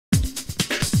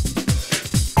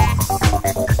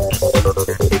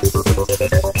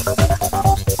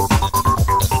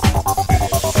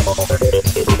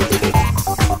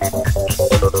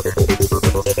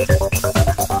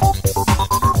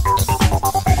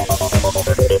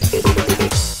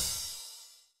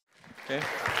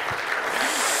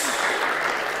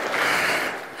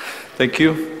Thank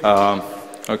you.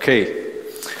 Okay.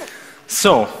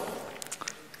 So,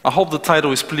 I hope the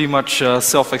title is pretty much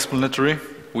self-explanatory.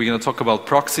 We're going to talk about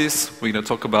proxies. We're going to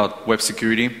talk about web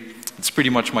security. It's pretty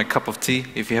much my cup of tea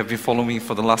if you have been following me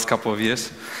for the last couple of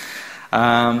years.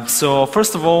 So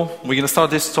first of all, we're going to start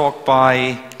this talk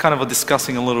by kind of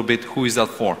discussing a little bit who is that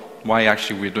for? Why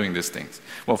actually we're doing these things?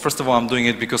 Well, first of all, I'm doing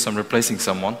it because I'm replacing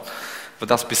someone, but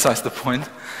that's besides the point.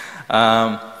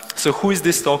 So who is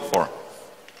this talk for?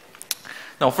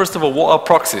 Now, first of all, what are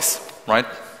proxies, right?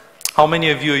 How many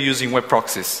of you are using web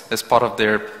proxies as part of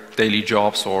their daily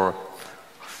jobs or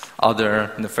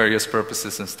other nefarious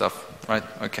purposes and stuff, right?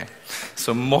 Okay.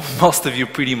 So most of you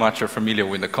pretty much are familiar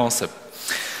with the concept.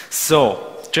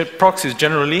 So, proxies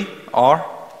generally are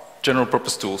general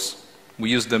purpose tools. We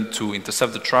use them to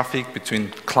intercept the traffic between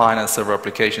client and server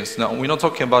applications. Now, we're not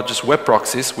talking about just web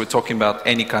proxies, we're talking about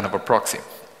any kind of a proxy.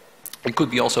 It could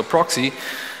be also a proxy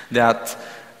that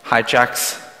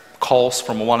hijacks calls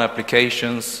from one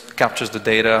application, captures the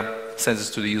data, sends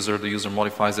it to the user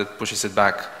modifies it, pushes it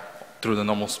back through the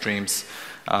normal streams,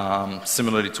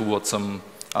 similarly to what some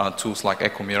tools like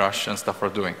Echo Mirage and stuff are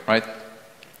doing, right?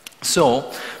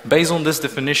 So, based on this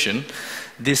definition,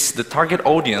 the target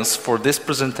audience for this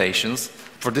presentation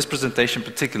in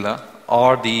particular,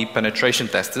 are the penetration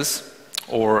testers,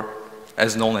 or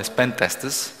as known as pen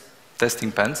testers,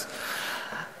 testing pens,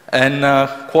 and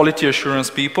quality assurance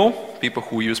people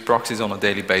who use proxies on a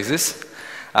daily basis,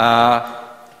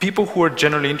 people who are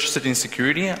generally interested in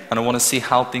security and want to see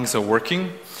how things are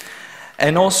working,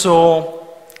 and also,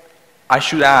 I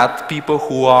should add, people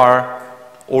who are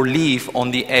or live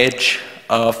on the edge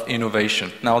of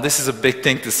innovation. Now, this is a big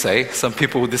thing to say. Some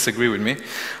people will disagree with me,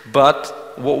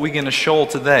 but what we're going to show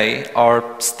today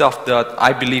are stuff that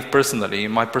I believe personally,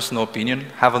 in my personal opinion,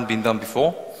 haven't been done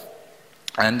before.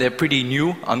 And they're pretty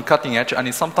new and cutting edge,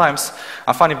 and sometimes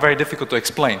I find it very difficult to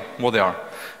explain what they are,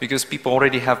 because people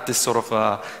already have this sort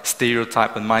of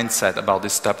stereotype and mindset about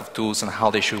this type of tools and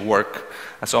how they should work.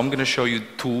 And so I'm going to show you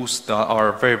tools that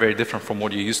are very, very different from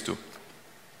what you're used to.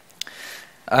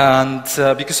 And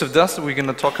because of that, we're going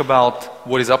to talk about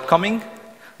what is upcoming,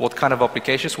 what kind of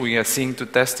applications we are seeing to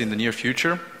test in the near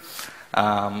future,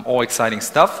 all exciting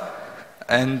stuff.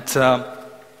 And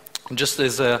just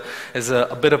as a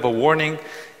bit of a warning,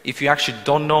 if you actually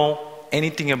don't know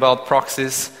anything about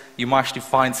proxies, you might actually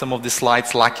find some of the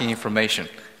slides lacking information.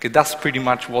 Okay, that's pretty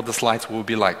much what the slides will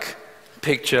be like.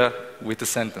 Picture with a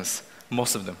sentence,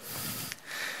 most of them.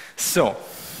 So,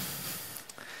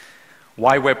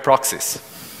 why web proxies?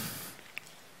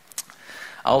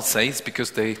 I would say it's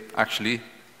because they actually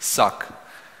suck,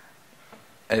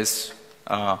 as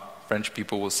French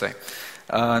people will say.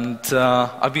 And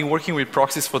I've been working with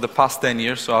proxies for the past 10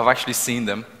 years, so I've actually seen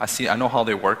them. I know how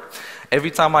they work. Every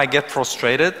time I get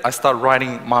frustrated, I start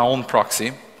writing my own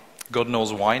proxy. God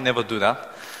knows why, never do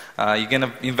that. You're going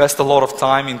to invest a lot of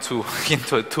time into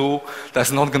a tool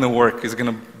that's not going to work. It's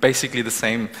going to basically the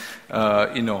same,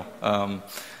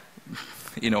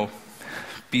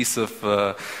 piece of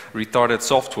retarded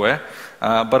software.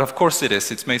 But of course it is.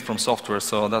 It's made from software,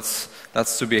 so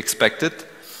that's to be expected.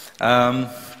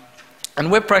 And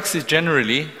web proxies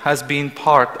generally has been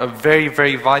a very,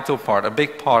 very vital part, a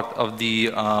big part of the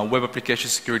web application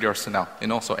security arsenal.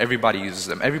 So everybody uses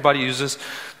them. Everybody uses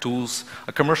tools,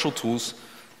 commercial tools.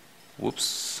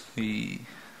 Whoops.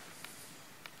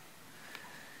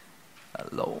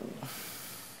 Hello.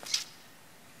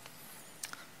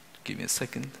 Give me a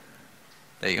second.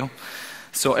 There you go.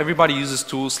 So everybody uses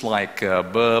tools like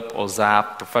Burp or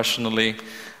Zap professionally,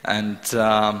 and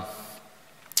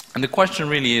the question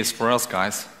really is for us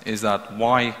guys is that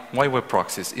why web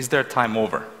proxies? Is their time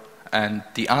over? And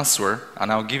the answer, and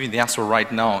I'll give you the answer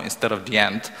right now instead of the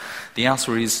end, the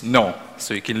answer is no.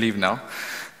 So you can leave now.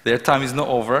 Their time is not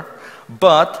over,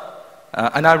 but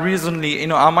and I recently,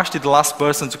 I'm actually the last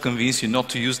person to convince you not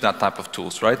to use that type of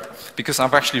tools, right? Because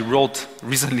I've actually wrote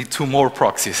recently 2 more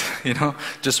proxies,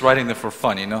 just writing them for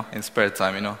fun, in spare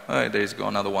time, Oh, there you go,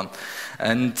 another one.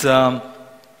 And,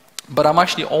 but I'm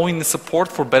actually all in the support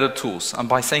for better tools. And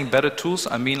by saying better tools,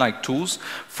 I mean like tools,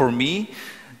 for me,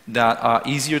 that are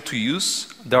easier to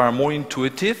use, that are more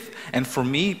intuitive, and for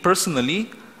me, personally,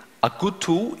 a good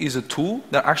tool is a tool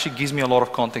that actually gives me a lot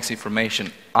of context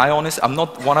information. I'm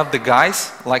not one of the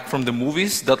guys, like from the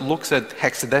movies, that looks at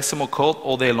hexadecimal code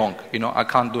all day long. I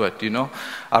can't do it,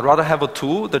 I'd rather have a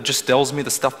tool that just tells me the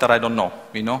stuff that I don't know,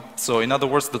 So in other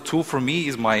words, the tool for me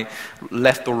is my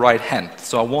left or right hand.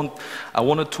 So I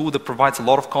want a tool that provides a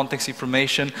lot of context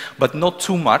information, but not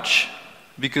too much,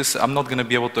 because I'm not going to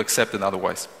be able to accept it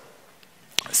otherwise.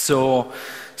 So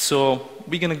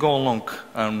we're going to go along,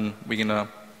 and we're going to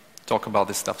talk about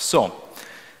this stuff. So,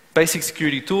 basic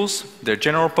security tools, they're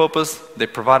general purpose, they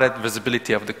provided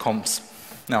visibility of the comms.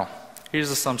 Now,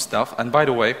 here's some stuff, and by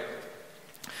the way,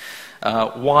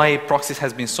 why proxies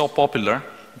has been so popular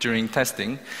during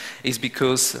testing is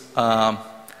because not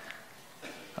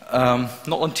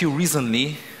until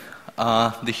recently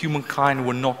the humankind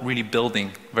were not really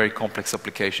building very complex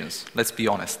applications. Let's be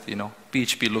honest, you know,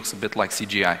 PHP looks a bit like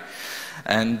CGI.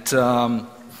 And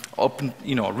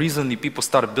recently people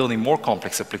started building more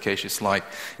complex applications like,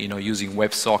 you know, using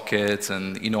WebSockets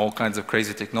and, you know, all kinds of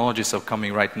crazy technologies are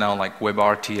coming right now like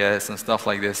WebRTS and stuff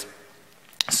like this.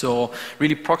 So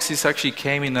really proxies actually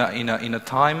came in a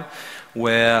time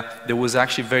where there was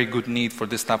actually very good need for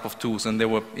this type of tools, and they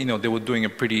were, you know, they were doing a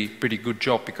pretty good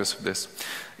job because of this.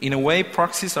 In a way,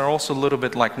 proxies are also a little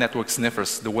bit like network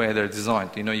sniffers, the way they're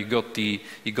designed. You know, you got the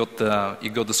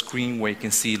screen where you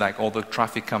can see like all the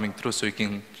traffic coming through, so you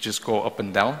can just go up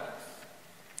and down.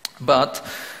 But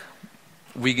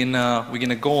we're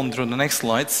gonna go on through the next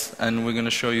slides, and we're gonna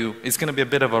show you. It's gonna be a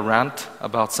bit of a rant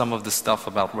about some of the stuff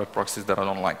about web proxies that I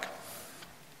don't like.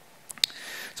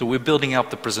 So we're building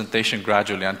up the presentation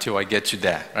gradually until I get you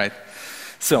there, right?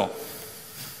 So,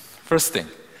 first thing,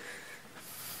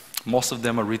 most of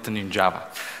them are written in Java.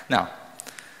 Now,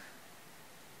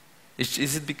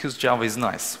 is it because Java is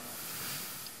nice?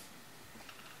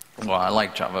 Well, I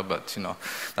like Java, but you know,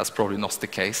 that's probably not the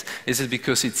case. Is it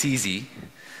because it's easy?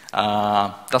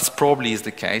 That's probably is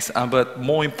the case, but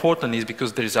more important is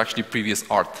because there is actually previous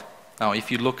art. Now,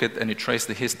 if you look at and you trace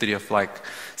the history of like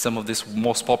some of these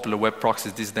most popular web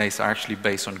proxies these days are actually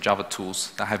based on Java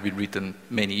tools that have been written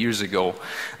many years ago.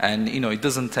 And you know, it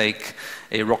doesn't take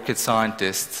a rocket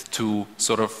scientist to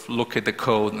sort of look at the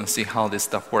code and see how this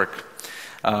stuff works.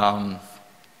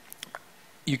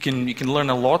 You can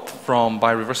learn a lot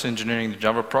by reverse engineering the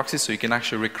Java proxy, so you can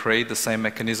actually recreate the same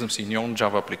mechanisms in your own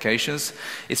Java applications.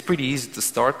 It's pretty easy to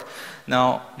start.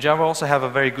 Now, Java also have a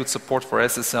very good support for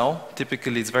SSL.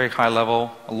 Typically, it's very high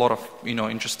level, a lot of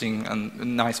interesting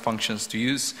and nice functions to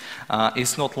use.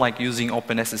 It's not like using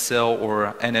OpenSSL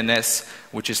or NNS,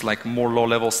 which is like more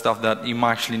low-level stuff that you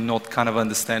might actually not kind of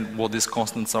understand what these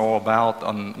constants are all about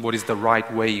and what is the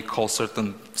right way you call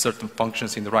certain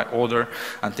functions in the right order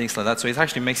and things like that. So it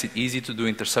actually makes it easy to do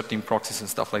intercepting proxies and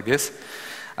stuff like this.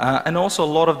 And also a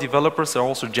lot of developers are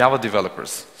also Java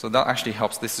developers. So that actually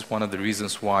helps. This is one of the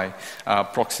reasons why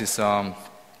proxies are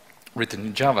written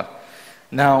in Java.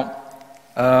 Now,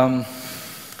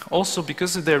 also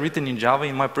because they're written in Java,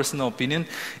 in my personal opinion,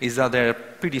 is that they're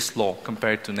pretty slow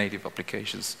compared to native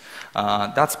applications.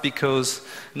 That's because,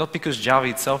 not because Java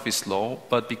itself is slow,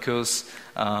 but because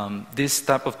this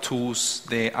type of tools,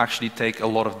 they actually take a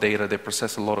lot of data, they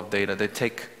process a lot of data,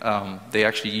 they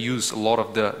actually use a lot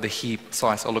of the heap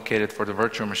size allocated for the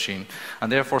virtual machine.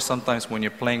 And therefore, sometimes when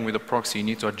you're playing with a proxy, you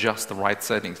need to adjust the right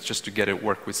settings just to get it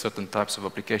work with certain types of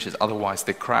applications. Otherwise,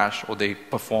 they crash or they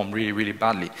perform really, really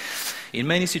badly. In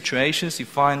many situations, you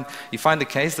find the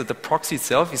case that the proxy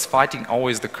itself is fighting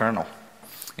always the kernel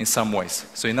in some ways.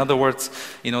 So in other words,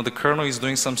 the kernel is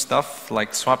doing some stuff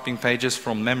like swapping pages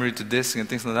from memory to disk and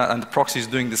things like that, and the proxy is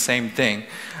doing the same thing.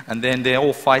 And then they're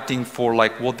all fighting for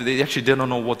like what they actually don't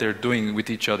know what they're doing with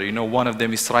each other. One of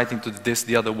them is writing to the disk,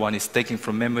 the other one is taking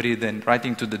from memory, then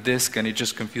writing to the disk, and it's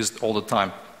just confused all the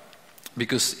time.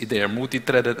 Because they are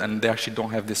multi-threaded and they actually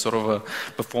don't have this sort of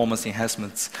performance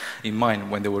enhancements in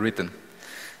mind when they were written.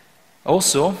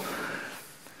 Also,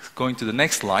 going to the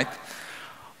next slide,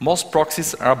 most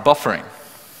proxies are buffering.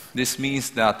 This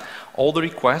means that all the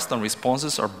requests and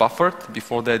responses are buffered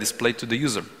before they're displayed to the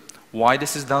user. Why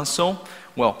this is done so?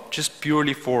 Well, just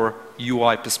purely for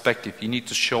UI perspective. You need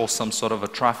to show some sort of a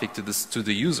traffic to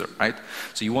the user, right?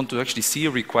 So you want to actually see a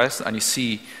request and you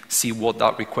see what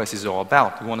that request is all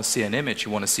about. You want to see an image,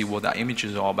 you want to see what that image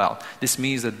is all about. This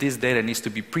means that this data needs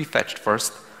to be prefetched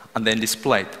first and then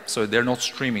displayed. So they're not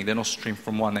streaming, they're not streamed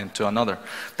from one end to another.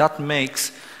 That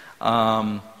makes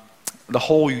the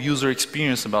whole user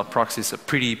experience about proxies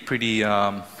pretty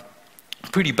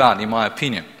bad, in my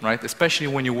opinion, right? Especially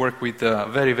when you work with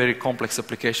very, very complex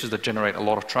applications that generate a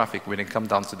lot of traffic. We can come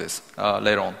down to this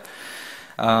later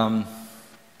on.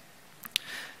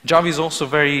 Java is also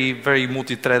very, very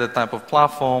multi-threaded type of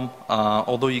platform.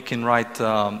 Although you can write,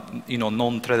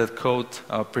 non-threaded code,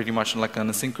 pretty much like an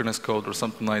asynchronous code or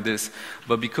something like this.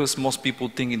 But because most people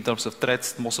think in terms of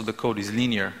threads, most of the code is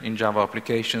linear in Java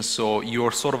applications. So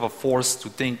you're sort of forced to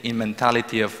think in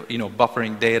mentality of,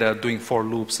 buffering data, doing for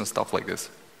loops and stuff like this.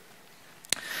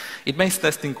 It makes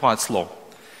testing quite slow.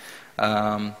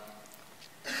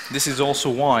 This is also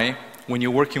why when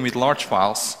you're working with large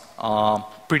files,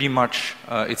 pretty much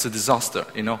it's a disaster,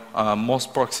 you know.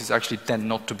 Most proxies actually tend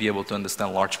not to be able to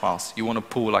understand large files. You want to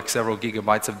pull like several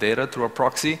gigabytes of data through a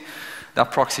proxy.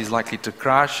 That proxy is likely to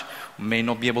crash, may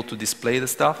not be able to display the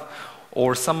stuff.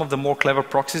 Or some of the more clever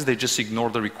proxies, they just ignore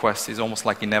the request. It's almost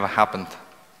like it never happened.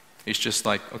 It's just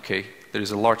like, okay, there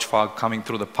is a large file coming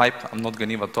through the pipe. I'm not going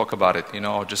to even talk about it, you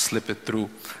know, I'll just slip it through.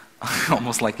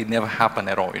 Almost like it never happened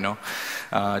at all, you know,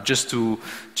 just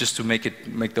to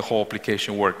make the whole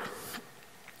application work.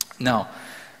 Now,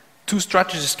 two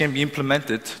strategies can be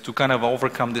implemented to kind of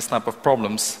overcome this type of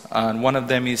problems, and one of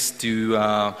them is to,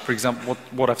 for example,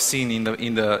 what I've seen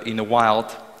in the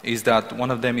wild is that one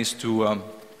of them is to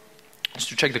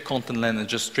check the content length and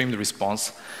just stream the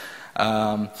response.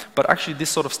 But actually, this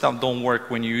sort of stuff don't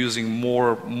work when you're using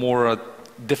more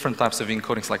different types of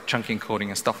encodings, like chunk encoding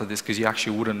and stuff like this, because you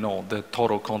actually wouldn't know the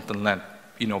total content length,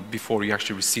 you know, before you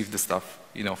actually receive the stuff,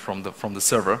 you know, from the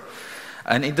server.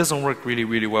 And it doesn't work really,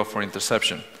 really well for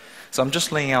interception. So I'm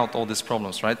just laying out all these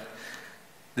problems, right?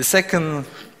 The second,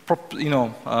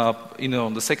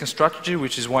 the second strategy,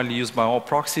 which is widely used by all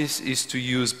proxies, is to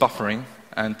use buffering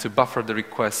and to buffer the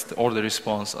request or the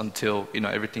response until, you know,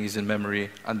 everything is in memory,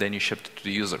 and then you ship it to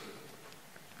the user.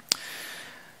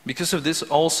 Because of this,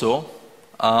 also,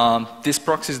 these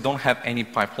proxies don't have any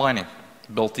pipelining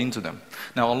built into them.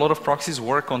 Now, a lot of proxies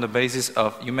work on the basis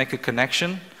of you make a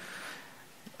connection.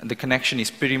 The connection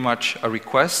is pretty much a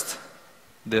request.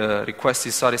 The request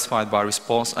is satisfied by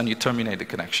response, and you terminate the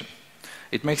connection.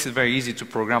 It makes it very easy to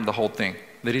program the whole thing.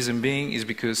 The reason being is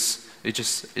because it's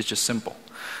just simple.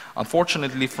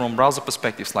 Unfortunately, from browser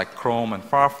perspectives like Chrome and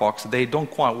Firefox, they don't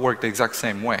quite work the exact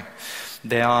same way.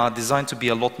 They are designed to be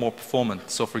a lot more performant.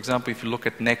 So, for example, if you look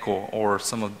at Neko or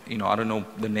some of, you know, I don't know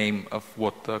the name of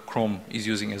what Chrome is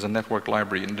using as a network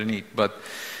library underneath, but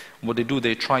what they do,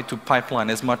 they try to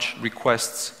pipeline as much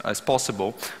requests as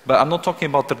possible. But I'm not talking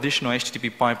about traditional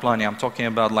HTTP pipelining. I'm talking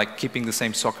about like keeping the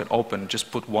same socket open. Just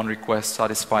put one request,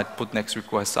 satisfied, put next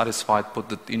request, satisfied, put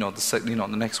the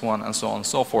next one, and so on and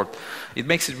so forth. It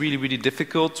makes it really, really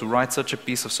difficult to write such a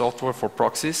piece of software for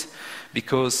proxies,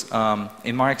 because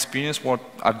in my experience, what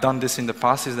I've done this in the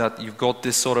past is that you've got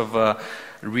this sort of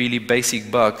really basic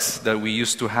bugs that we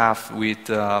used to have with,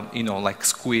 like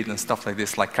Squid and stuff like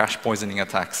this, like cache poisoning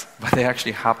attacks. But they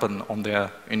actually happen on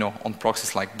on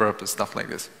proxies like Burp and stuff like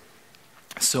this.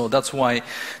 So that's why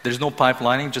there's no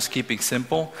pipelining, just keeping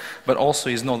simple, but also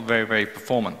is not very, very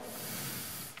performant.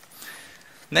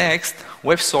 Next,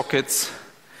 WebSockets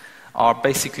are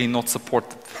basically not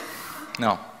supported.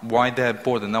 Now, why they're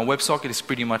important? Now, WebSocket is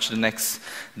pretty much the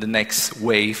next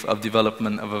wave of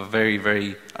development of a very,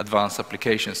 very advanced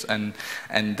applications, and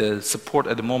the support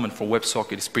at the moment for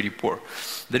WebSocket is pretty poor.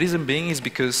 The reason being is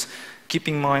because, keep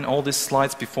in mind all these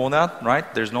slides before that, right?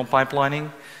 There's no pipelining.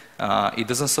 It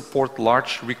doesn't support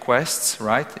large requests,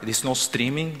 right? It is no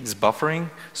streaming, it's buffering.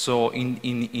 So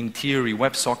in theory,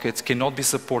 WebSockets cannot be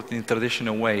supported in a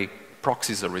traditional way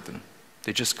proxies are written.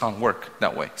 They just can't work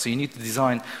that way. So you need to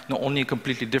design not only a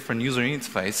completely different user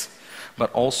interface,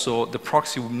 but also the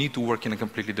proxy will need to work in a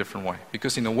completely different way.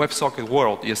 Because in a WebSocket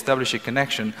world, you establish a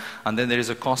connection, and then there is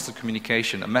a constant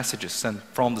communication, a message is sent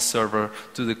from the server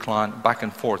to the client, back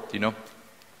and forth, you know.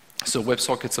 So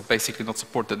WebSockets are basically not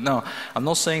supported. Now, I'm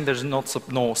not saying there's no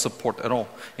support at all.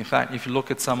 In fact, if you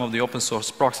look at some of the open source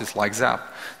proxies like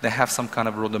Zap, they have some kind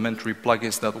of rudimentary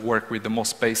plugins that work with the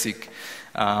most basic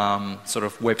sort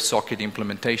of WebSocket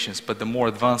implementations, but the more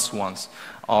advanced ones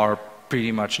are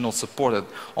pretty much not supported.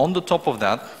 On the top of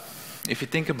that, if you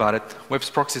think about it, web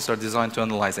proxies are designed to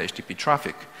analyze HTTP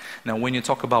traffic. Now, when you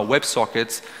talk about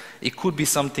WebSockets, it could be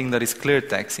something that is clear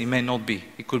text. It may not be.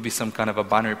 It could be some kind of a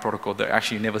binary protocol that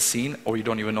actually never seen, or you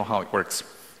don't even know how it works.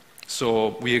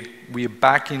 So we're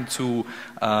back into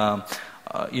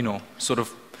sort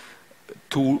of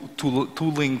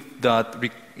tooling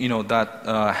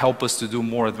that help us to do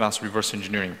more advanced reverse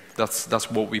engineering.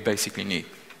 That's what we basically need.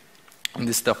 And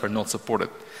this stuff are not supported.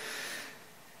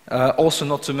 Also,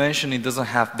 not to mention, they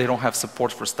don't have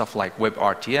support for stuff like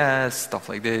WebRTS, stuff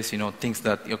like this, things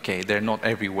that, okay, they're not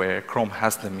everywhere. Chrome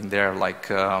has them in their, like,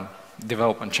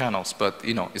 development channels, but,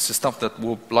 it's the stuff that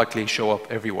will likely show up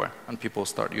everywhere, and people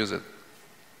start using it.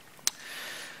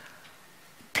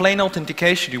 Plain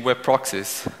authentication in web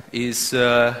proxies is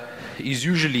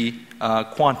usually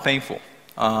quite painful,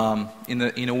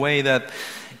 in a way that,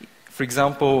 for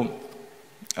example,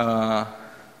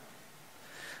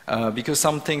 Because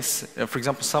some things, for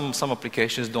example, some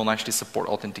applications don't actually support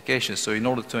authentication. So in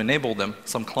order to enable them,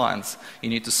 some clients, you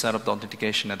need to set up the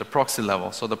authentication at the proxy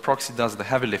level. So the proxy does the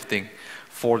heavy lifting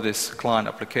for this client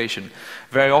application.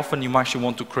 Very often you might actually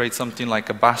want to create something like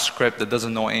a bash script that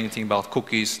doesn't know anything about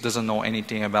cookies, doesn't know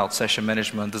anything about session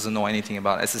management, doesn't know anything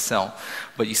about SSL,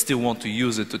 but you still want to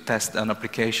use it to test an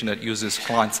application that uses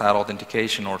client-side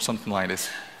authentication or something like this.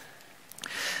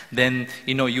 Then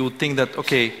you would think that,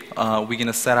 okay, we're going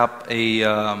to set up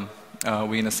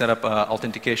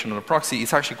authentication on a proxy.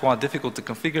 It's actually quite difficult to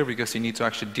configure because you need to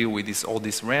actually deal with all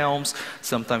these realms.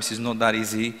 Sometimes it's not that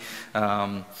easy.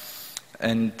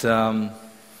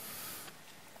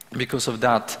 Because of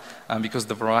that, because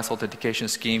the various authentication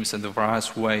schemes and the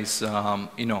various ways,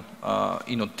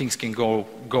 things can go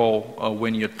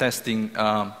when you're testing,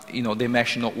 they may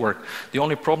actually not work.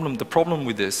 The problem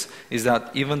with this is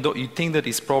that even though you think that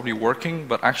it's probably working,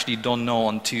 but actually you don't know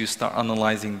until you start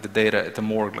analyzing the data at a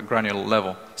more granular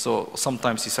level. So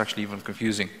sometimes it's actually even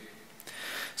confusing.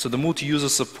 So the multi-user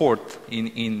support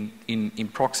in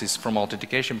proxies from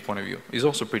authentication point of view is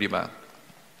also pretty bad.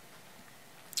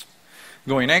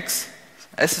 Going next,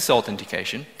 SSL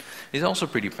authentication is also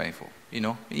pretty painful.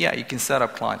 Yeah, you can set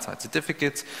up client-side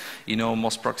certificates.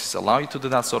 Most proxies allow you to do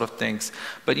that sort of things.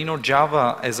 But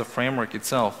Java as a framework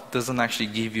itself doesn't actually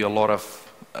give you a lot of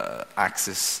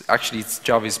access. Actually,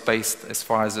 Java is based, as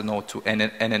far as I know, to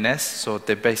NNS. So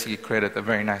they basically created a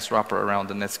very nice wrapper around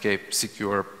the Netscape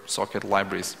secure socket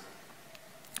libraries.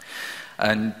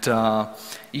 And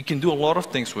you can do a lot of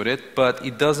things with it, but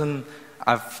it doesn't.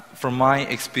 From my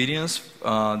experience,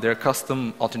 there are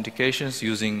custom authentications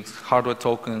using hardware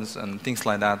tokens and things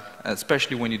like that,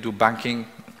 especially when you do banking.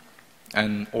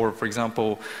 Or, for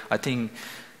example, I think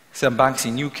some banks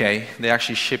in UK, they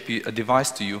actually ship you a device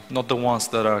to you, not the ones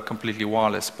that are completely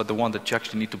wireless, but the one that you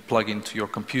actually need to plug into your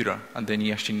computer. And then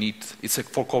you actually need, it's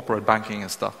for corporate banking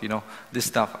and stuff, This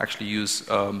stuff actually use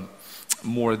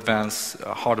more advanced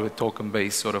hardware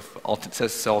token-based sort of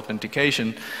SSL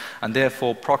authentication, and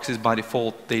therefore proxies by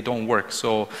default, they don't work.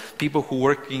 So people who are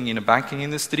working in the banking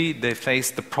industry, they face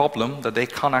the problem that they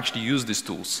can't actually use these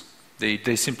tools.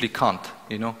 They simply can't,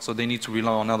 so they need to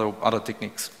rely on other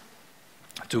techniques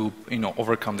to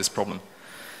overcome this problem.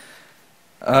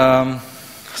 From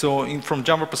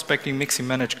Java perspective, mixing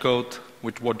managed code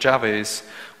with what Java is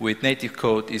with native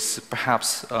code is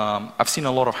perhaps, I've seen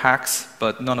a lot of hacks,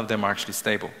 but none of them are actually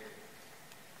stable.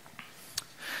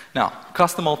 Now,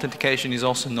 custom authentication is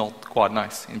also not quite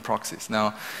nice in proxies.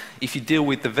 Now, if you deal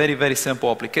with the very, very simple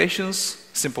applications,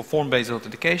 simple form-based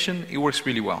authentication, it works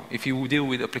really well. If you deal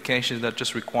with applications that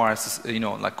just requires,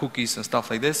 like cookies and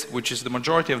stuff like this, which is the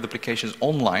majority of the applications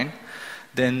online,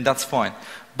 then that's fine.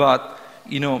 But,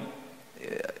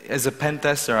 as a pen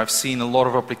tester, I've seen a lot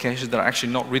of applications that are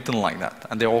actually not written like that,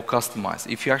 and they're all customized.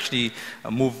 If you actually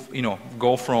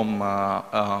go from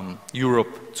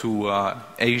Europe to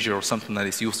Asia or something like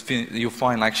this, you'll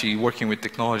find actually working with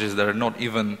technologies that are not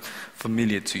even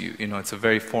familiar to you. It's a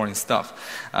very foreign stuff.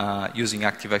 Using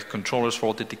ActiveX controllers for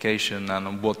authentication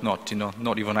and whatnot.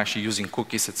 Not even actually using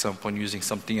cookies at some point, using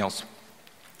something else.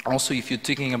 Also, if you're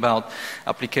thinking about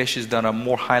applications that are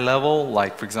more high level,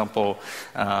 like, for example,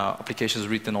 applications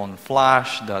written on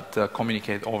Flash that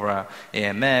communicate over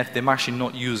AMF, they might actually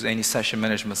not use any session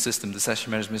management system. The session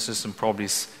management system probably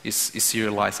is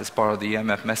serialized as part of the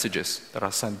AMF messages that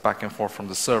are sent back and forth from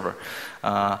the server.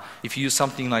 If you use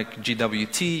something like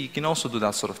GWT, you can also do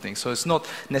that sort of thing. So it's not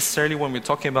necessarily, when we're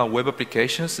talking about web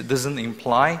applications, it doesn't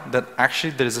imply that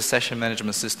actually there is a session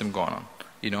management system going on.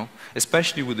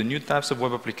 Especially with the new types of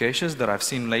web applications that I've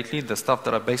seen lately, the stuff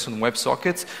that are based on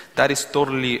WebSockets, that is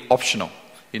totally optional,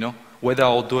 whether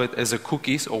I'll do it as a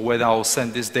cookies or whether I'll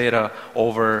send this data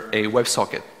over a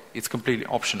WebSocket. It's completely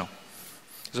optional.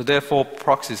 So therefore,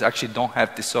 proxies actually don't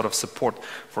have this sort of support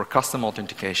for custom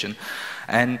authentication.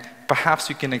 And perhaps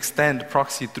you can extend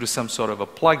proxy through some sort of a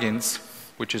plugins,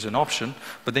 which is an option,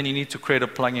 but then you need to create a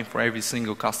plugin for every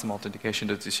single custom authentication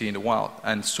that you see in the wild.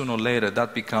 And sooner or later,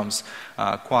 that becomes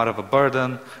quite of a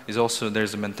burden.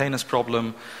 There's a maintenance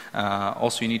problem.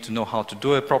 Also, you need to know how to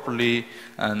do it properly,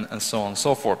 and so on and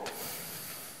so forth.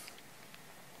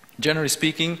 Generally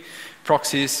speaking,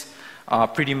 proxies are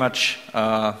pretty much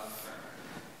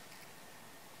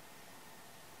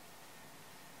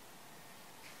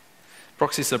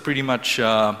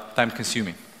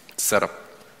time-consuming to set up.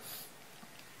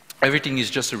 Everything is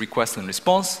just a request and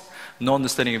response, no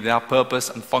understanding of their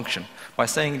purpose and function. By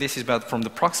saying this is about from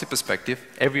the proxy perspective,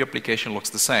 every application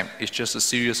looks the same. It's just a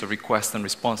series of requests and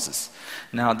responses.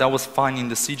 Now, that was fine in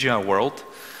the CGI world,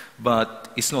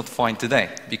 but it's not fine today,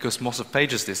 because most of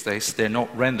pages these days, they're not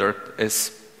rendered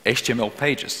as HTML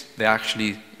pages. They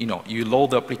actually, you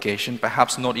load the application,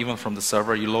 perhaps not even from the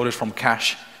server, you load it from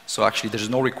cache. So actually there's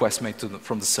no request made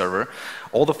from the server.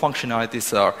 All the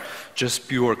functionalities are just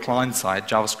pure client-side,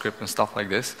 JavaScript and stuff like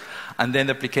this. And then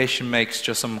the application makes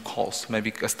just some calls,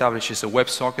 maybe establishes a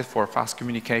WebSocket for fast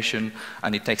communication,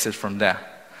 and it takes it from there.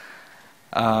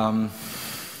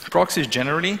 Proxies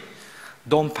generally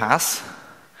don't pass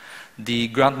the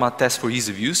grandma test for ease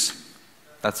of use.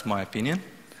 That's my opinion.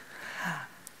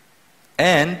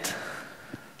 And,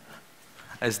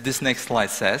 as this next slide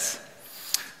says,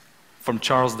 from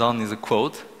Charles Dunn is a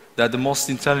quote, that the most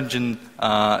intelligent,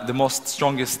 not the most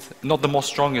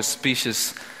strongest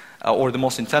species or the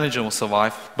most intelligent will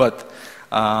survive, but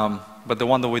the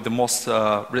one that with the most,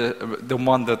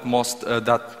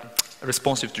 that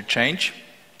responsive to change.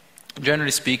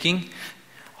 Generally speaking,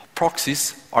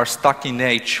 proxies are stuck in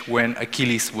age when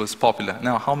Achilles was popular.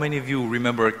 Now, how many of you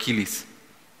remember Achilles?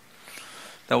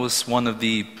 That was one of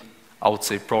the, I would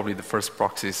say, probably the first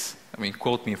proxies. I mean,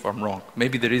 quote me if I'm wrong.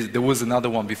 Maybe there was another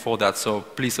one before that, so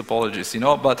please apologize,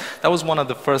 but that was one of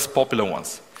the first popular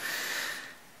ones.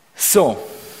 So,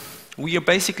 we are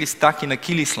basically stuck in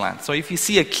Achilles land. So if you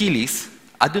see Achilles,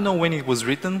 I don't know when it was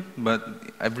written, but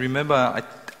I remember,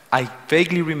 I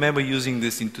vaguely remember using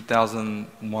this in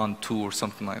 2001, 2 or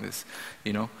something like this,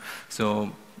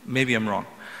 So maybe I'm wrong.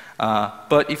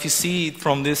 But if you see it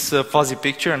from this fuzzy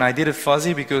picture, and I did it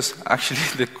fuzzy because actually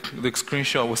the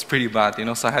screenshot was pretty bad,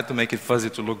 so I had to make it fuzzy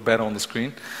to look better on the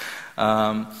screen.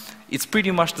 It's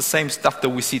pretty much the same stuff that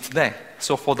we see today.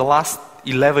 So for the last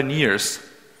 11 years,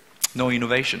 no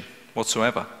innovation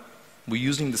whatsoever. We're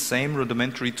using the same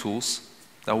rudimentary tools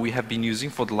that we have been using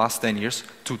for the last 10 years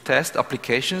to test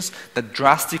applications that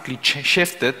drastically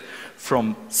shifted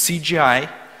from CGI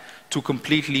to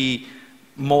completely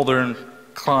modern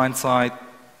client-side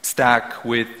stack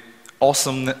with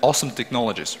awesome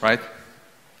technologies, right?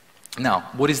 Now,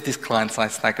 what is this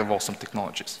client-side stack of awesome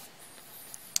technologies?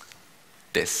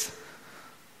 This,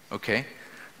 okay?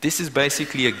 This is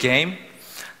basically a game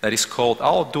that is called,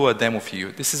 I'll do a demo for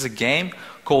you. This is a game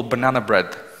called Banana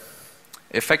Bread.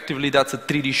 Effectively, that's a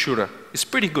 3D shooter. It's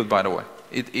pretty good, by the way.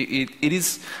 It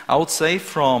is, I would say,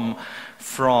 from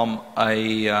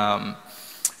a,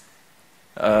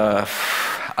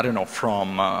 I don't know,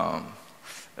 from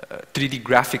 3D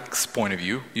graphics point of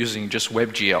view, using just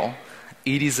WebGL,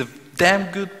 it is a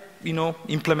damn good,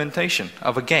 implementation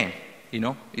of a game.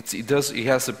 It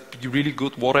has a really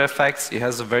good water effects. It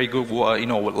has a very good,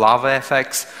 lava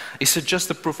effects. It's just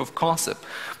a proof of concept.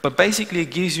 But basically,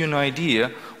 it gives you an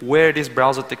idea where this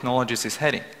browser technologies is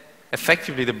heading.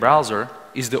 Effectively, the browser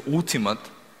is the ultimate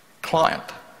client.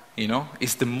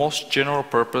 It's the most general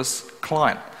purpose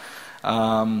client.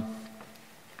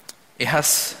 It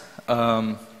has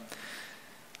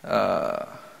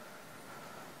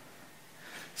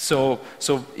So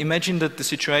imagine that the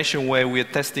situation where we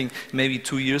are testing maybe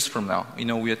 2 years from now,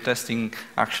 we are testing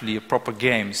actually proper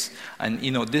games, and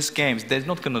these games, they're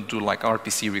not going to do like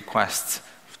RPC requests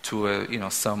to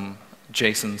some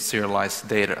JSON serialized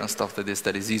data and stuff like this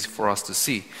that is easy for us to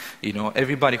see.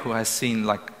 Everybody who has seen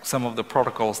like some of the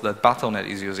protocols that Battle.net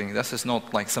is using, this is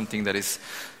not like something that is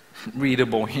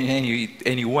readable in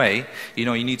any way.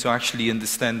 You need to actually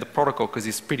understand the protocol because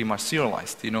it's pretty much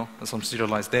serialized, some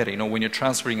serialized data. When you're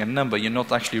transferring a number, you're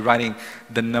not actually writing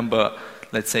the number,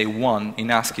 let's say 1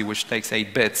 in ASCII, which takes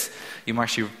 8 bits. You might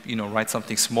actually, write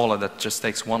something smaller that just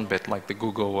takes 1 bit, like the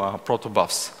Google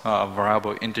protobufs,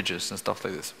 variable integers and stuff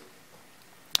like this.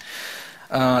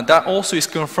 That also is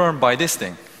confirmed by this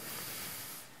thing.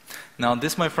 Now,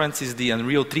 this, my friends, is the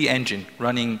Unreal 3 engine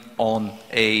running on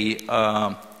a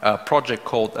project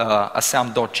called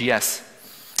assam.js,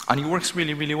 and it works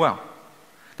really, really well.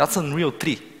 That's Unreal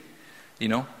 3,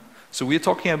 So we're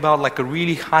talking about like a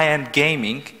really high-end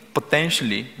gaming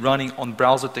potentially running on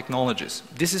browser technologies.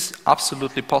 This is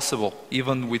absolutely possible,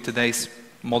 even with today's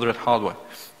moderate hardware,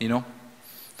 You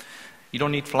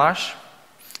don't need Flash.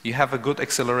 You have a good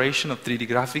acceleration of 3D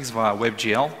graphics via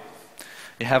WebGL.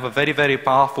 You have a very, very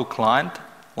powerful client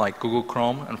like Google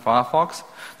Chrome and Firefox.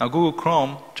 Now, Google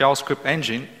Chrome JavaScript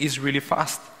engine is really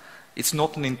fast. It's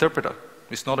not an interpreter.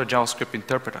 It's not a JavaScript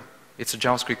interpreter. It's a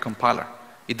JavaScript compiler.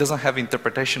 It doesn't have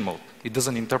interpretation mode. It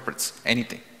doesn't interpret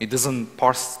anything. It doesn't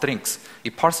parse strings.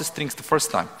 It parses strings the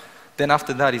first time. Then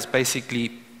after that, it's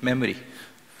basically memory,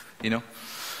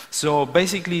 So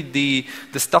basically,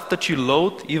 the stuff that you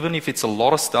load, even if it's a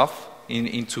lot of stuff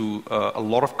into a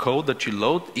lot of code that you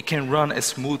load, it can run as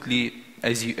smoothly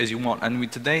as you want. And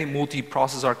with today,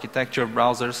 multi-process architecture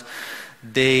browsers,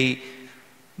 they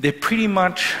they're pretty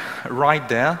much right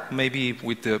there, maybe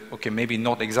with the, okay, maybe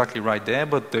not exactly right there,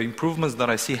 but the improvements that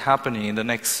I see happening in the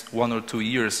next 1 or 2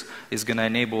 years is going to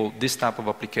enable this type of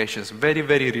applications, very,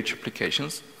 very rich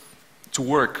applications, to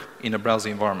work in a browser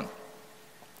environment.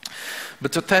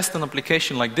 But to test an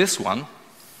application like this one,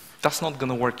 that's not going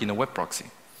to work in a web proxy,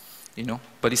 you know,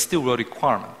 but it's still a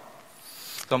requirement.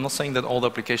 So I'm not saying that all the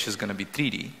applications are going to be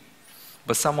 3D,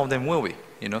 but some of them will be,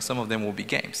 you know, some of them will be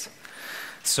games.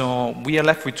 So we are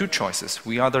left with two choices.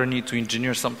 We either need to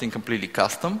engineer something completely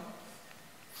custom,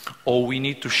 or we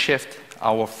need to shift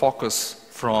our focus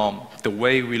from the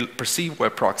way we perceive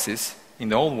web proxies in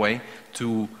the old way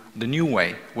to the new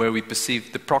way, where we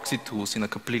perceive the proxy tools in a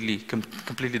completely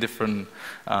different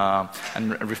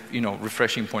and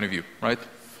refreshing point of view, right?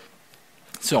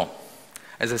 So,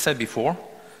 as I said before,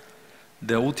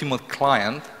 the ultimate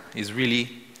client is really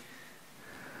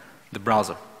the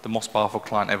browser, the most powerful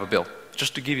client ever built.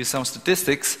 Just to give you some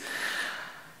statistics,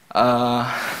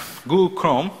 Google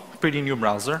Chrome, pretty new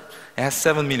browser, it has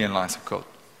 7 million lines of code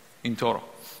in total.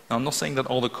 Now, I'm not saying that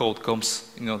all the code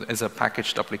comes, you know, as a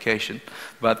packaged application,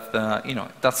 but you know,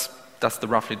 that's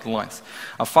roughly the lines.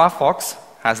 Firefox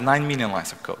has 9 million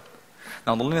lines of code.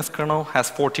 Now, the Linux kernel has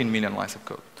 14 million lines of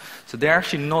code. So they're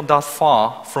actually not that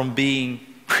far from being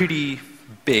pretty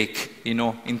big, you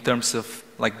know, in terms of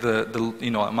like the you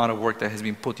know, amount of work that has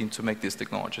been put in to make these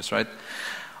technologies, right?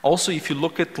 Also, if you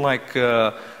look at like,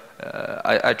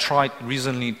 I tried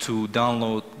recently to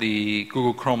download the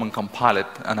Google Chrome and compile it,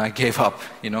 and I gave up,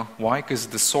 you know. Why? Because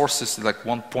the source is like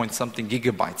 1 point something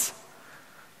gigabytes.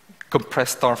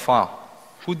 Compressed tar file.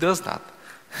 Who does that?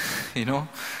 You know?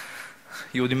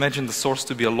 You would imagine the source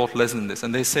to be a lot less than this.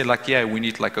 And they say like, yeah, we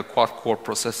need like a quad-core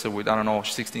processor with, I don't know,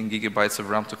 16 gigabytes of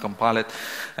RAM to compile it,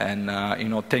 and you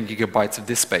know, 10 gigabytes of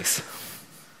disk space.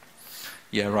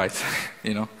 Yeah, right,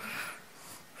 you know.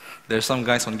 There's some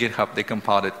guys on GitHub, they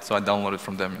compiled it, so I downloaded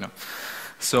from them, you know.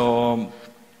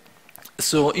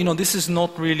 So you know, this is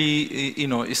not really, you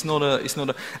know, it's not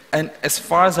a, and as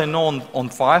far as I know on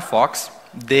Firefox,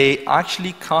 they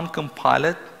actually can't compile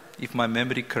it, if my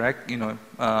memory correct, you know,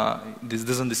 this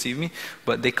doesn't deceive me,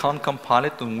 but they can't compile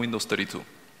it on Windows 32.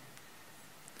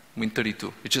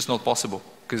 Win32. It's just not possible,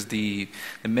 because the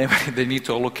memory they need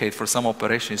to allocate for some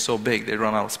operation is so big, they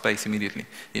run out of space immediately,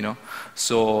 you know.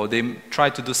 So they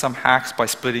try to do some hacks by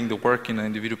splitting the work in an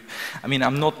individual. I mean,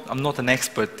 I'm not an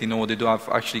expert, you know, what they do. I've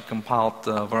actually compiled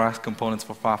various components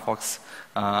for Firefox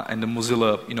and the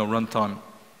Mozilla, you know, runtime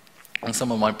on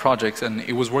some of my projects, and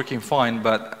it was working fine,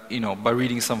 but you know, by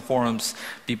reading some forums,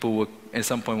 people were, at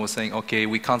some point were saying, okay,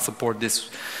 we can't support this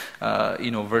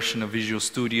you know, version of Visual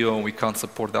Studio, we can't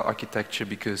support that architecture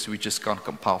because we just can't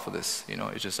compile for this. You know,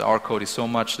 it's just our code is so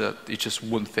much that it just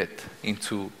wouldn't fit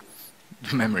into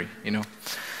memory, you know.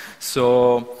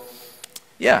 So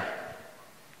yeah,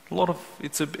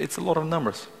 it's a lot of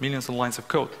numbers, millions of lines of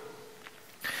code.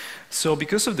 So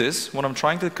because of this, what I'm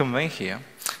trying to convey here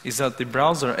is that the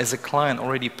browser as a client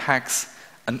already packs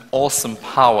an awesome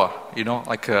power, you know,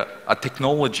 like a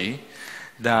technology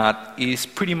that is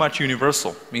pretty much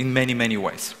universal in many, many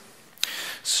ways.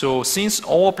 So since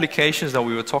all applications that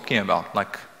we were talking about,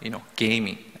 like, you know,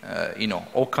 gaming, you know,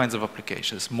 all kinds of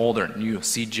applications, modern, new,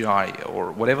 CGI,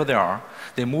 or whatever they are,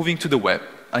 they're moving to the web,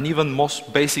 and even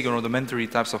most basic and rudimentary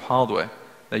types of hardware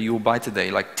that you will buy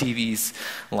today, like TVs,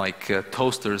 like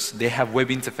toasters, they have web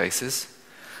interfaces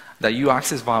that you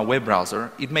access via a web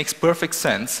browser. It makes perfect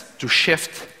sense to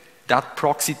shift that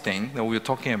proxy thing that we were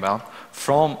talking about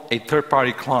from a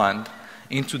third-party client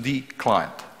into the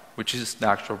client, which is the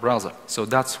actual browser. So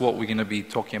that's what we're going to be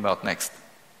talking about next.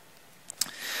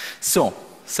 So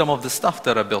some of the stuff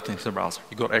that are built into the browser.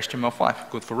 You got HTML5,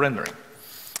 good for rendering.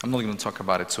 I'm not going to talk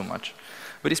about it too much.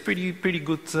 But it's pretty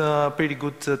good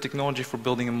technology for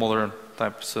building modern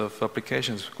types of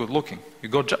applications, good looking. You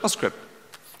got JavaScript.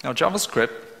 Now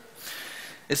JavaScript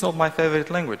is not my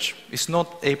favorite language. It's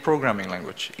not a programming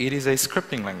language. It is a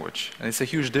scripting language, and it's a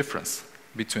huge difference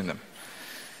between them.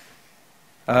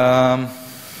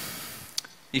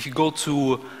 If you go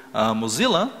to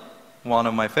Mozilla, one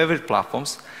of my favorite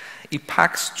platforms, it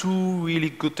packs two really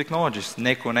good technologies,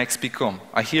 Neko and XPCOM.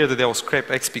 I hear that they will scrape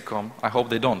XPCOM. I hope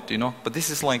they don't, you know. But this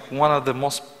is like one of the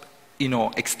most, you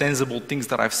know, extensible things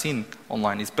that I've seen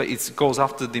online. It goes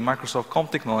after the Microsoft COM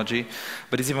technology,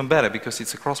 but it's even better because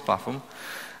it's a cross-platform.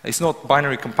 It's not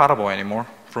binary compatible anymore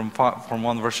from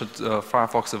one version to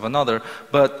Firefox of another,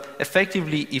 but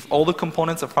effectively, if all the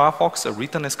components of Firefox are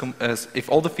written if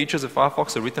all the features of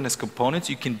Firefox are written as components,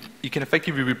 you can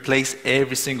effectively replace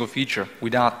every single feature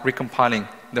without recompiling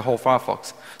the whole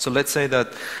Firefox. So let's say that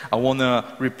I want to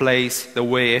replace the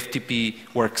way FTP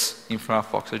works in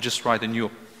Firefox. I just write a new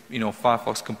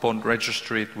Firefox component,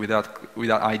 register it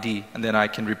without ID, and then I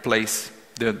can replace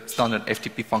the standard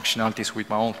FTP functionalities with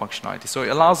my own functionality. So it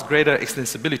allows greater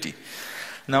extensibility.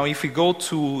 Now, if we go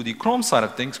to the Chrome side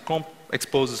of things, Chrome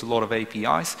exposes a lot of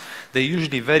APIs. They're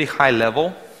usually very high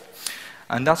level,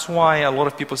 and that's why a lot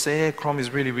of people say, hey, Chrome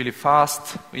is really, really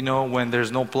fast, when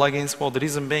there's no plugins. Well, the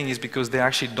reason being is because they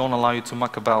actually don't allow you to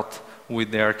muck about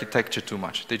with their architecture too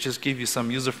much. They just give you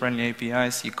some user-friendly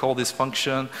APIs. You call this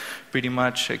function, pretty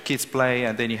much kids play,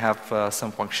 and then you have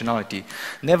some functionality.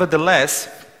 Nevertheless,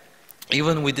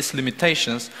 even with these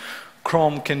limitations,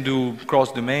 Chrome can do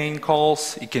cross-domain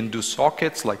calls. It can do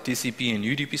sockets like TCP and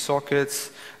UDP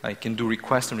sockets. It can do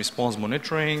request and response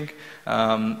monitoring.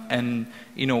 And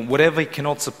whatever it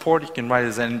cannot support, you can write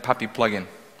as an NPAPI plugin,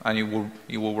 and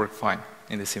it will work fine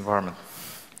in this environment.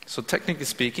 So technically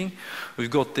speaking,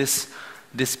 we've got this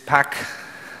pack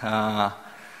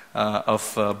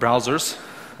of browsers,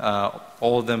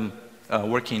 all of them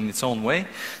working in its own way,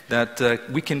 that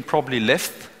we can probably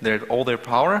lift all their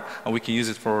power, and we can use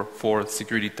it for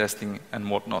security testing and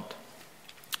whatnot.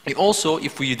 Also,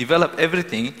 if we develop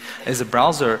everything as a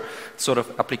browser sort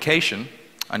of application,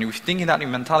 and if we think in that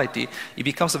mentality, it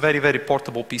becomes a very, very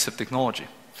portable piece of technology.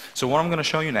 So what I'm going to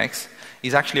show you next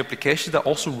is actually applications that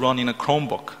also run in a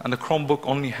Chromebook, and the Chromebook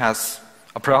only has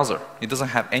a browser. It doesn't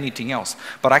have anything else.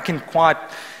 But I can quite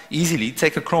easily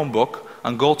take a Chromebook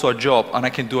and go to a job, and I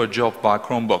can do a job by a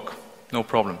Chromebook. No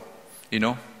problem.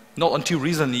 Not until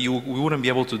recently we wouldn't be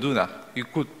able to do that. You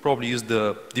could probably use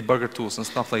the debugger tools and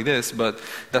stuff like this, but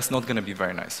that's not going to be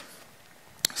very nice.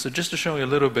 So just to show you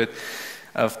a little bit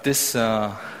of this,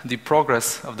 the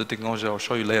progress of the technology I'll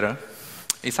show you later,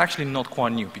 it's actually not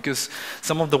quite new, because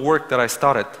some of the work that I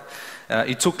started,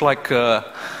 it took like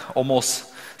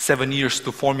almost 7 years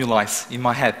to formalize in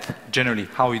my head, generally,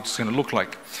 how it's going to look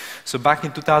like. So back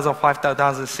in 2005,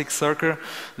 2006 circa,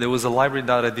 there was a library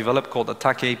that I developed called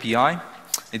Attack API.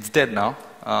 It's dead now,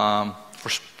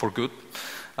 for good.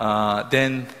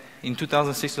 Then in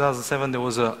 2006, 2007, there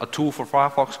was a tool for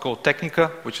Firefox called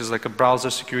Technica, which is like a browser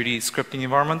security scripting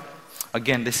environment.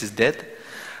 Again, this is dead.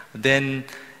 Then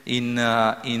in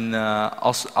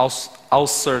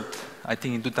Ausert, I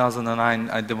think in 2009,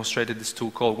 I demonstrated this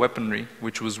tool called Weaponry,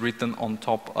 which was written on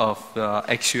top of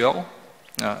XUL.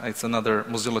 It's another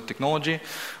Mozilla technology,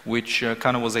 which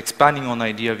kind of was expanding on the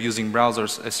idea of using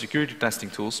browsers as security testing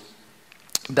tools.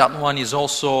 That one is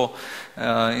also,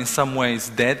 in some ways,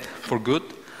 dead for good.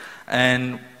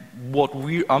 And what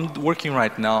I'm working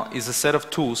right now is a set of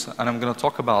tools, and I'm going to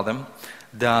talk about them,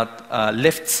 that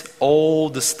lifts all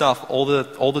the stuff, all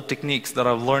the techniques that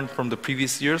I've learned from the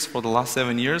previous years, for the last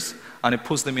 7 years, and it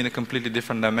puts them in a completely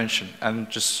different dimension, and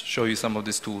just show you some of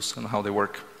these tools and how they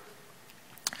work.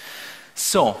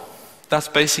 So, that's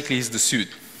basically is the suite.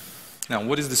 Now,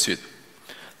 what is the suite?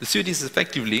 The suite is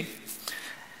effectively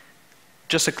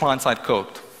just a client-side code.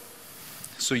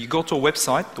 So you go to a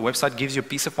website, the website gives you a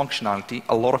piece of functionality,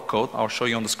 a lot of code. I'll show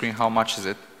you on the screen how much is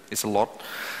it. It's a lot.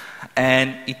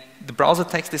 And the browser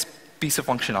takes this piece of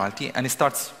functionality and it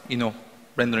starts,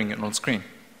 rendering it on screen.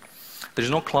 There's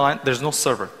no client, there's no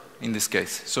server in this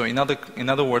case. So in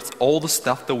other words, all the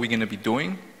stuff that we're going to be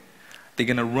doing, they're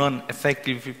going to run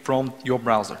effectively from your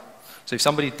browser. So if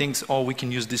somebody thinks, oh, we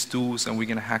can use these tools and we're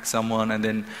going to hack someone and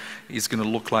then it's going to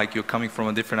look like you're coming from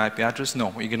a different IP address,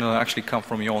 no, you're going to actually come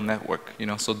from your own network,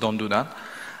 so don't do that.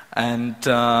 And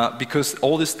because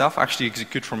all this stuff actually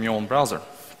executes from your own browser.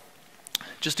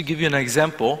 Just to give you an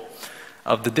example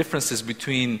of the differences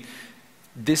between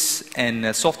this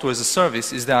and software as a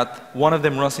service is that one of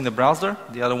them runs in the browser,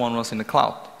 the other one runs in the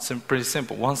cloud. It's pretty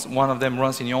simple. One of them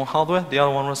runs in your own hardware, the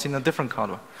other one runs in a different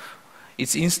hardware.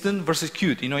 It's instant versus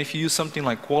queued. If you use something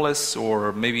like Qualys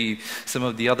or maybe some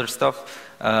of the other stuff,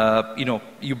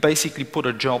 you basically put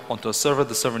a job onto a server,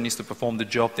 the server needs to perform the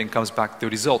job, then comes back the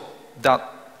result.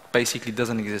 That basically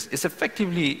doesn't exist. It's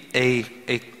effectively a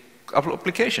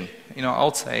application. I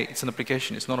would say it's an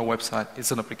application. It's not a website.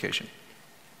 It's an application.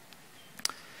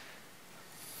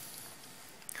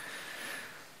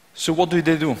 So what do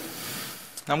they do?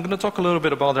 I'm going to talk a little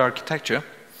bit about the architecture,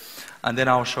 and then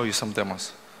I'll show you some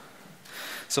demos.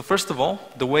 So first of all,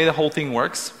 the way the whole thing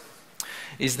works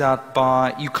is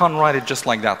that you can't write it just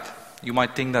like that. You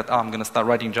might think that, I'm going to start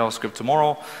writing JavaScript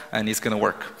tomorrow, and it's going to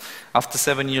work. After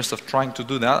 7 years of trying to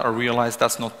do that, I realized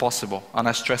that's not possible. And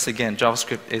I stress again,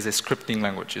 JavaScript is a scripting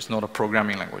language. It's not a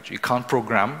programming language. You can't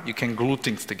program. You can glue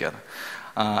things together.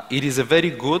 It is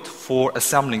very good for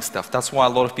assembling stuff. That's why a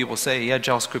lot of people say, yeah,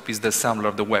 JavaScript is the assembler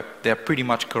of the web. They're pretty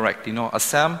much correct.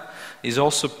 Assem is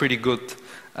also pretty good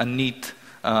and neat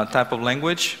type of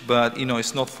language, but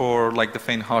it's not for like the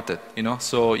faint-hearted,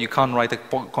 so you can't write a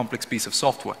complex piece of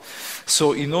software.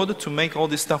 So in order to make all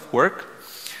this stuff work,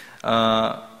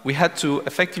 we had to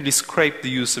effectively scrape the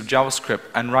use of JavaScript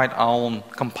and write our own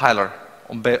compiler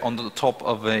on the top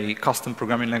of a custom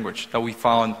programming language that we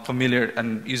found familiar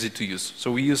and easy to use.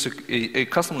 So we use a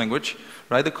custom language,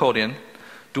 write the code in,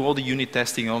 do all the unit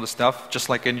testing and all the stuff, just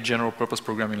like any general purpose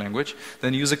programming language,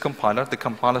 then use a compiler. The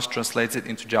compiler translates it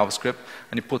into JavaScript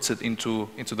and it puts it into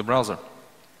the browser.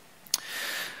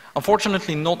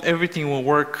 Unfortunately, not everything will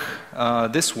work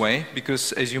this way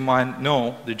because, as you might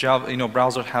know, the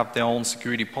browsers have their own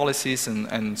security policies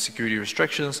and security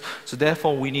restrictions. So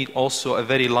therefore, we need also a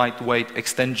very lightweight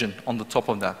extension on the top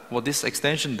of that. What this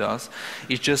extension does,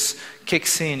 it just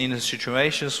kicks in the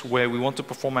situations where we want to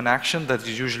perform an action that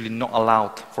is usually not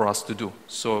allowed for us to do.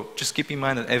 So just keep in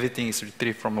mind that everything is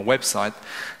retrieved from a website.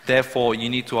 Therefore, you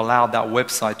need to allow that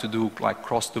website to do like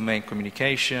cross-domain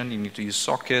communication. You need to use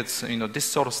sockets. This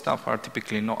sort of stuff are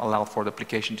typically not allowed for the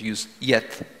application to use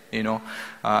yet.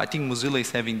 I think Mozilla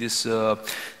is having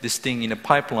this thing in a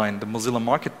pipeline, the Mozilla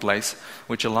Marketplace,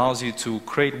 which allows you to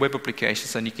create web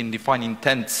applications and you can define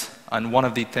intents. And one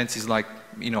of the intents is like,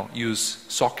 use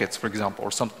sockets, for example,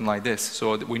 or something like this.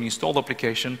 So when you install the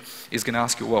application, it's going to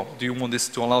ask you, well, do you want this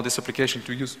to allow this application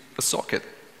to use a socket?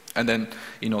 And then,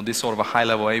 this sort of a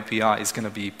high-level API is going to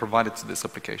be provided to this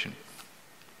application.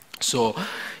 So,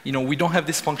 we don't have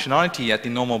this functionality yet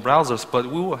in normal browsers, but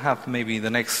we will have maybe in the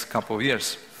next couple of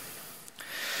years.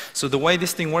 So the way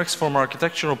this thing works from an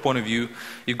architectural point of view,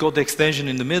 you've got the extension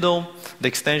in the middle. The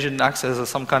extension acts as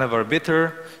some kind of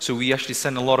arbiter. So we actually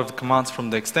send a lot of commands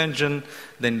from the extension.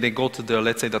 Then they go to the,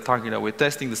 let's say, the target that we're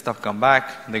testing. The stuff come back.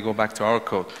 And they go back to our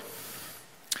code.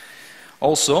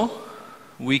 Also,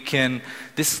 we can,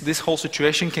 this whole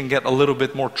situation can get a little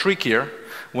bit more trickier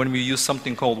when we use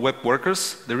something called web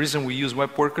workers. The reason we use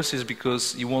web workers is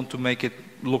because you want to make it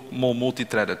look more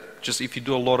multi-threaded. Just if you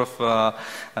do a lot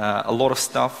of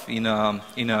stuff in an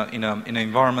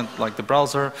environment like the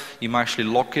browser, you might actually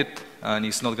lock it, and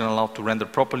it's not going to allow it to render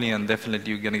properly, and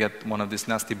definitely you're going to get one of these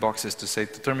nasty boxes to say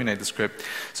to terminate the script.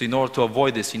 So in order to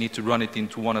avoid this, you need to run it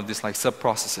into one of these like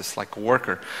sub-processes, like a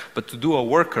worker. But to do a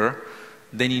worker,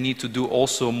 then you need to do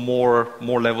also more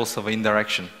levels of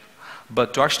indirection.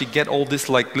 But to actually get all these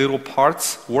like little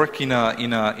parts work in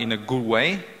a good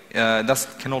way, that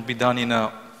cannot be done in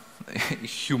a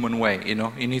human way.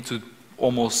 You need to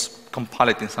almost compile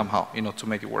it in somehow, to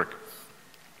make it work.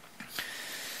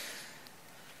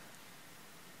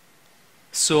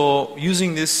 So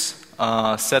using this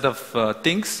set of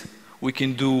things, we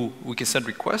can set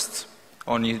requests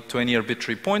to any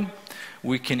arbitrary point.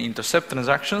 We can intercept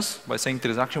transactions. By saying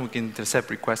transaction, we can intercept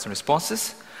requests and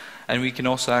responses. And we can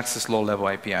also access low-level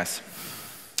APIs.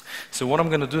 So what I'm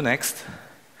going to do next,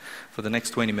 for the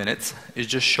next 20 minutes, is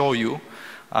just show you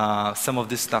some of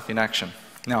this stuff in action.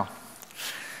 Now,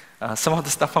 some of the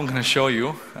stuff I'm going to show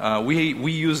you,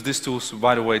 we use these tools,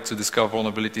 by the way, to discover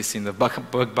vulnerabilities in the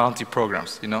bug bounty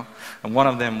programs, And one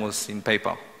of them was in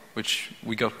PayPal, which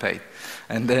we got paid.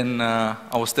 And then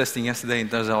I was testing yesterday, and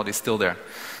it turns out it's still there.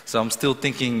 So I'm still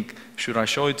thinking, should I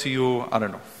show it to you? I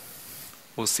don't know.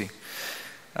 We'll see.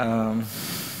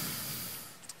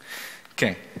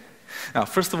 Okay. Now,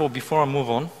 first of all, before I move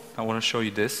on, I want to show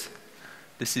you this.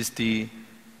 This is the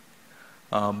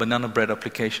banana bread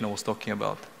application I was talking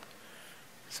about.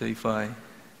 So if I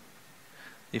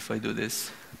do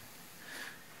this,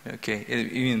 okay,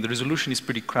 the resolution is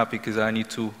pretty crappy because I need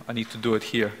to do it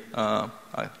here.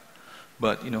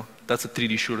 But that's a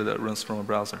 3D shooter that runs from a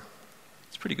browser.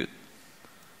 It's pretty good.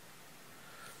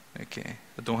 Okay,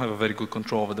 I don't have a very good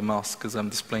control over the mouse because I'm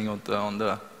displaying on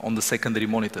the secondary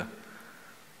monitor.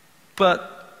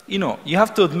 But you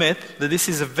have to admit that this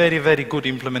is a very, very good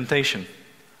implementation,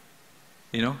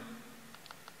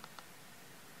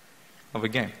 of a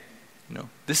game.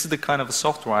 This is the kind of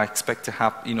software I expect to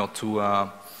have, to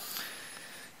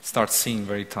start seeing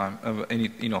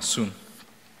soon.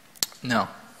 Now,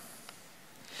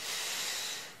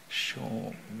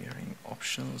 show mirroring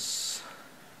options.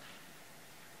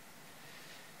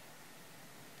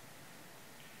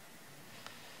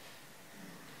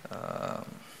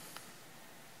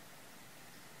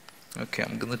 Okay,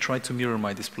 I'm going to try to mirror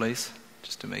my displays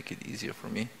just to make it easier for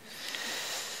me.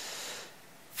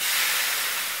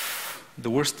 The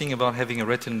worst thing about having a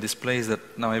Retina display is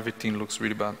that now everything looks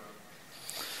really bad.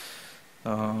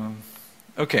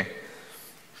 Okay,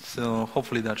 so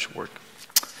hopefully that should work.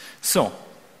 So,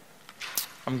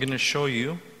 I'm going to show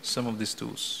you some of these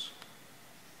tools.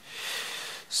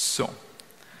 So,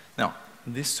 now,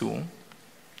 this tool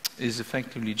is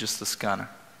effectively just a scanner.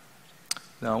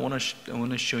 Now I want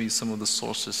to show you some of the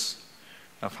sources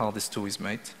of how this tool is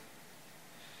made.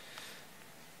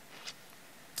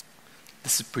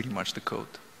 This is pretty much the code.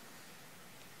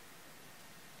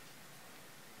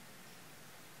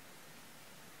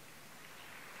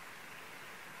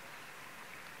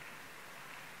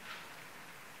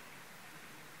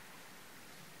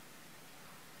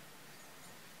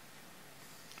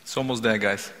 It's almost there,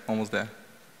 guys. Almost there.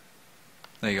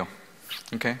 There you go.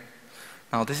 Okay?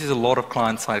 Now, this is a lot of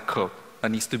client-side code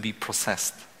that needs to be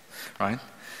processed, right?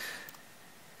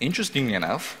 Interestingly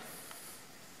enough,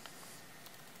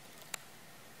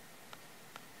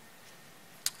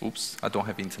 oops, I don't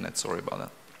have internet. Sorry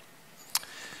about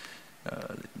that.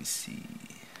 Let me see.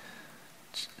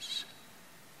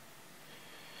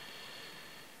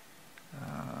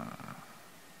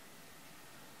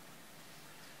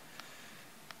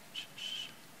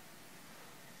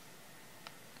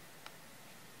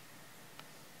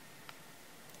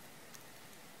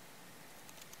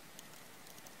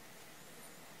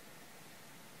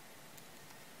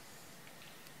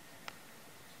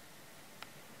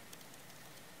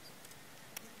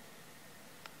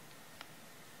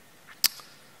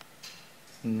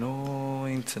 No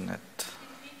internet.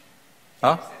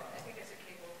 Huh?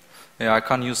 Yeah, I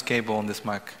can't use cable on this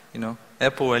Mac, you know.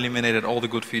 Apple eliminated all the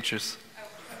good features.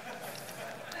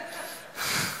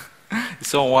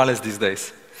 It's all wireless these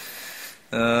days.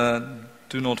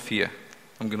 Do not fear.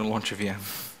 I'm going to launch a VM.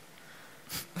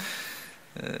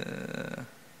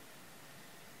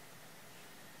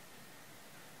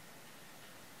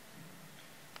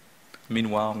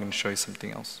 Meanwhile, I'm going to show you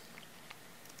something else.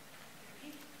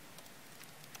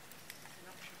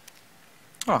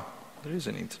 Ah, there is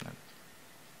an internet.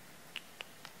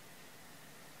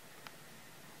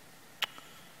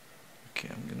 Okay,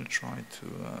 I'm going to try to...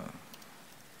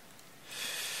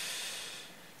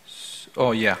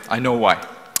 oh yeah, I know why.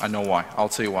 I know why. I'll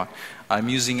tell you why. I'm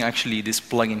using actually this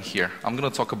plugin here. I'm going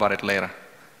to talk about it later.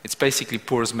 It's basically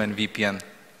Postman VPN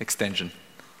extension.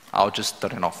 I'll just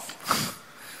turn it off.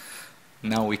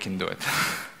 Now we can do it.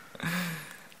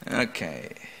 Okay.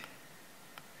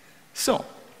 So,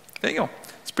 there you go.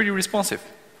 It's pretty responsive.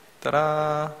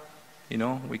 Ta-da! You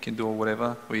know, we can do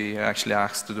whatever. We actually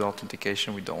asked to do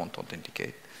authentication. We don't want to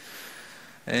authenticate.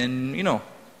 And, you know,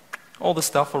 all the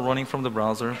stuff are running from the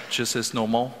browser, just as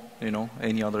normal, you know,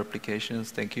 any other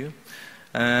applications. Thank you.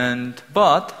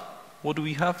 But what do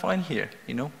we find here?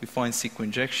 You know, we find SQL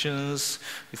injections,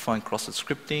 we find cross-site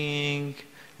scripting,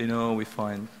 you know, we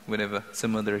find whatever,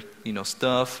 some other, you know,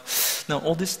 stuff. Now,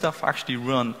 all this stuff actually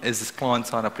run as this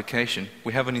client-side application.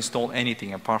 We haven't installed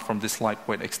anything apart from this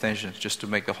lightweight extension just to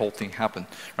make the whole thing happen,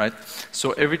 right?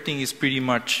 So everything is pretty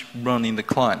much run in the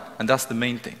client, and that's the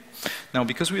main thing. Now,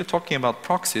 because we are talking about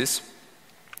proxies,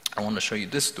 I want to show you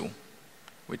this tool,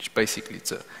 which basically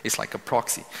it's like a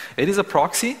proxy. It is a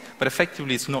proxy, but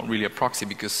effectively it's not really a proxy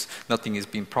because nothing is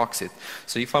being proxied.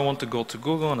 So if I want to go to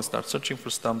Google and start searching for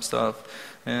some stuff,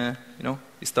 you know,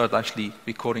 it starts actually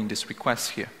recording these requests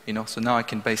here. You know, so now I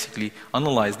can basically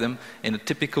analyze them in a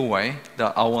typical way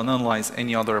that I will analyze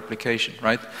any other application,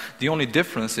 right? The only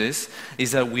difference is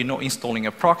that we're not installing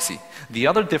a proxy. The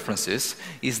other difference is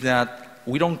that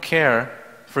we don't care,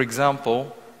 for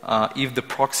example, if the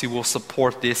proxy will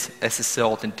support this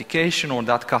SSL authentication or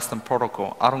that custom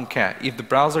protocol. I don't care. If the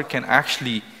browser can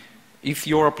actually, if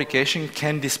your application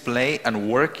can display and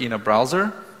work in a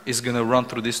browser, it's going to run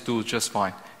through this tool just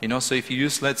fine. You know, so if you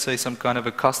use, let's say, some kind of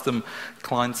a custom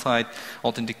client-side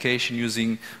authentication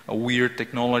using a weird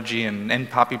technology and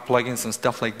NPAPI plugins and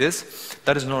stuff like this,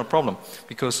 that is not a problem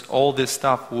because all this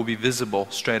stuff will be visible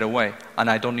straight away, and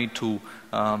I don't need to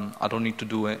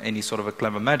do any sort of a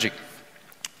clever magic.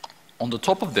 On the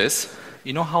top of this,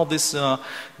 you know how this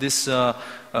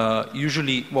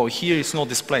usually, well, here it's not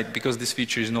displayed because this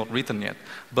feature is not written yet.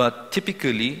 But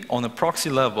typically, on a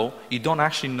proxy level, you don't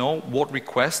actually know what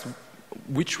request,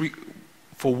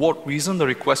 for what reason the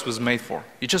request was made for.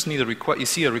 You just need a request. You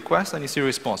see a request and you see a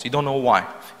response. You don't know why.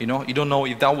 You know, you don't know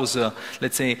if that was a,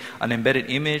 let's say, an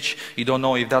embedded image. You don't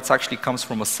know if that actually comes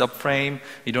from a subframe.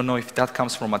 You don't know if that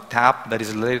comes from a tab that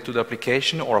is related to the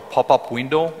application or a pop-up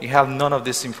window. You have none of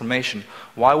this information.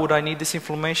 Why would I need this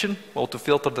information? Well, to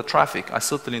filter the traffic. I'm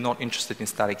certainly not interested in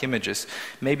static images.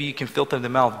 Maybe you can filter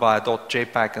them out via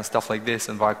 .jpeg and stuff like this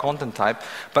and via content type.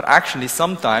 But actually,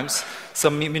 sometimes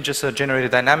some images are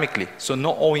generated dynamically. So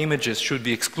not all images should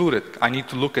be excluded. I need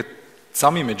to look at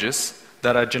some images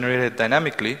that are generated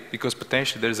dynamically because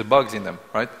potentially there's bugs in them,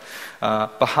 right?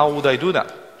 But how would I do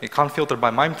that? It can't filter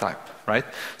by MIME type, right?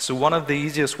 So one of the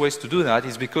easiest ways to do that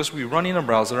is because we run in a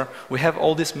browser, we have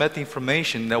all this meta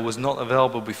information that was not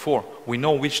available before. We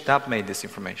know which tab made this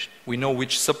information. We know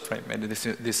which subframe made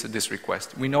this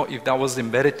request. We know if that was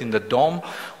embedded in the DOM,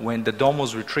 when the DOM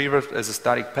was retrieved as a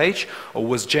static page, or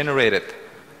was generated,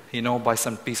 you know, by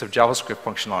some piece of JavaScript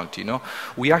functionality, you know.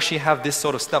 We actually have this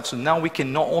sort of stuff. So now we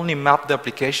can not only map the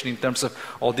application in terms of,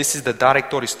 oh, this is the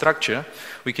directory structure,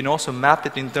 we can also map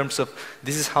it in terms of,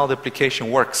 this is how the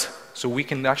application works. So we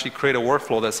can actually create a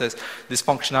workflow that says, this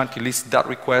functionality leads to that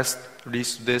request,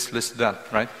 leads to this, leads to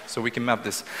that, right? So we can map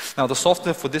this. Now the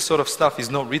software for this sort of stuff is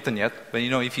not written yet, but you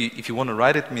know, if you want to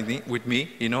write it with me,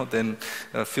 you know, then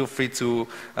feel free to,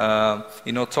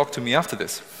 you know, talk to me after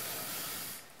this.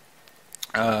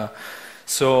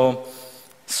 So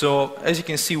as you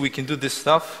can see, we can do this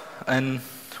stuff, and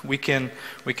we can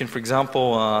for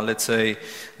example, let's say,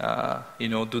 you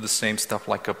know, do the same stuff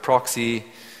like a proxy.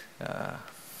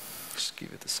 Just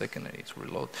give it a second, I need to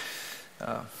reload.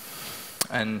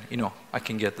 And you know, I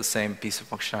can get the same piece of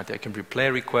functionality. I can replay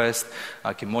a request,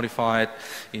 I can modify it,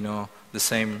 you know, the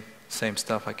same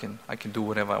stuff. I can do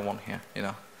whatever I want here, you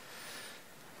know.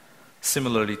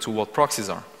 Similarly to what proxies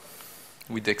are,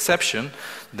 with the exception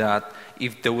that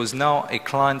if there was now a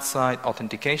client-side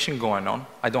authentication going on,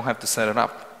 I don't have to set it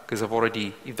up because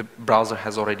if the browser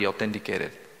has already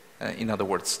authenticated, in other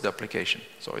words, the application.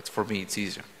 So it's, for me, it's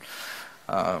easier.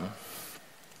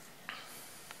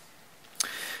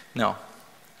 Now,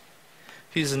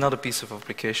 here's another piece of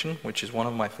application, which is one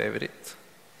of my favorites.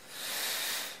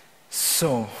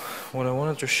 So, what I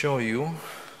wanted to show you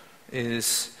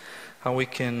is how we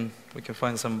can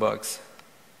find some bugs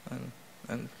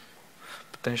and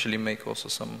potentially make also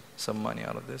some money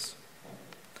out of this.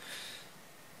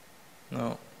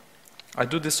 Now, I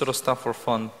do this sort of stuff for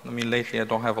fun. I mean, lately I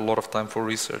don't have a lot of time for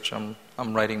research. I'm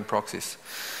writing proxies.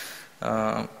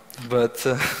 But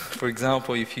for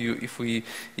example, if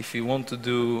you want to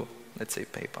do, let's say,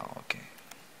 PayPal, okay.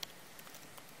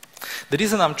 The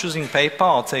reason I'm choosing PayPal,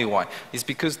 I'll tell you why, is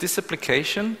because this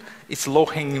application is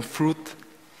low-hanging fruit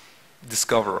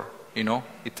discoverer. You know,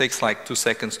 it takes like 2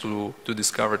 seconds to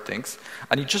discover things,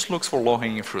 and it just looks for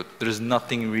low-hanging fruit. There's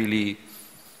nothing really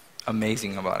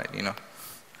amazing about it, you know.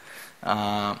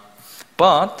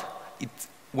 But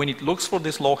when it looks for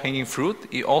this low-hanging fruit,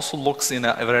 it also looks in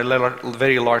a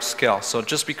very large scale. So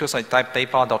just because I type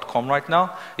PayPal.com right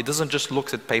now, it doesn't just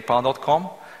look at PayPal.com.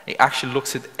 It actually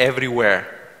looks at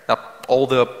everywhere. All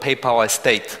the PayPal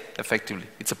estate, effectively.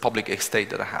 It's a public estate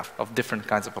that I have of different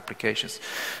kinds of applications.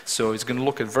 So it's going to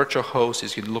look at virtual hosts,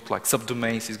 it's going to look like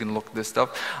subdomains, it's going to look at this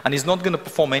stuff. And it's not going to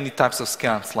perform any types of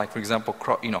scans, like, for example,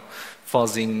 you know,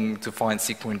 fuzzing to find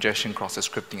SQL injection, cross-site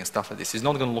scripting, and stuff like this. It's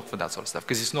not going to look for that sort of stuff,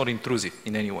 because it's not intrusive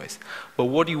in any ways. But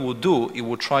what it will do, it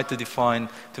will try to find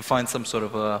some sort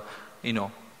of a, you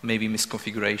know, maybe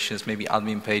misconfigurations, maybe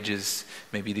admin pages,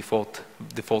 maybe default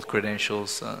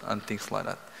credentials, and things like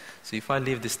that. So if I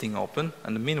leave this thing open,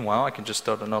 and meanwhile I can just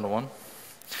start another one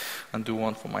and do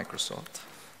one for Microsoft.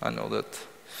 I know that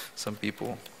some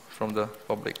people from the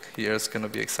public here is going to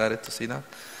be excited to see that.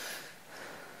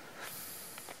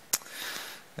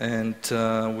 And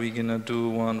we're going to do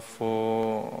one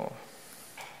for,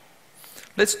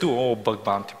 let's do all bug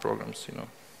bounty programs, you know.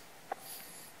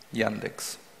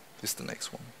 Yandex is the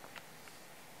next one.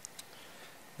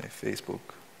 Facebook.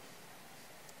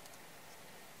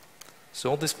 So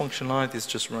all this functionality is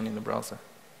just running the browser.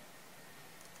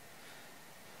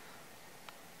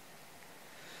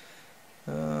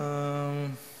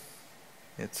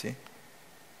 Let's see.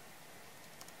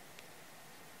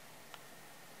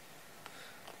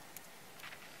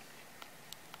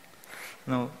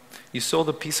 Now, you saw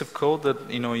the piece of code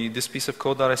that, you know, this piece of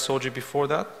code that I showed you before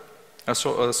that? I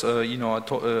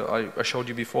showed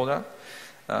you before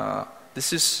that?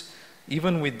 This is,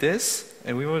 even with this,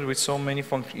 and even with so many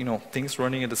things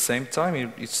running at the same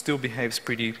time, it still behaves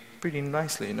pretty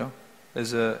nicely, you know,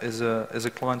 as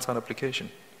a client-side application.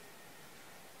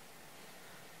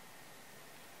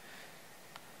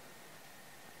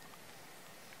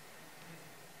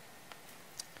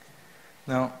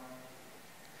 Now,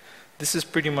 this is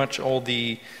pretty much all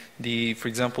for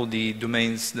example, the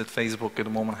domains that Facebook at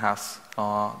the moment has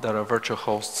that are virtual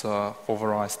hosts for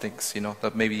various things, you know,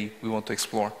 that maybe we want to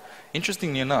explore.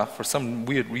 Interestingly enough, for some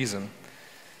weird reason,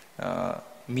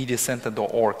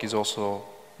 mediacenter.org is also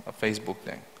a Facebook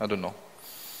thing. I don't know.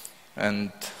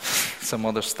 And some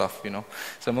other stuff, you know.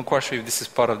 So I'm not quite sure if this is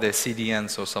part of their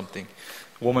CDNs or something.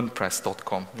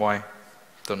 Womanpress.com. Why?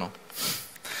 Don't know.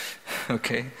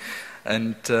 Okay.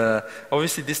 And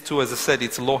obviously this tool, as I said,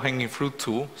 it's a low-hanging fruit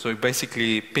tool, so it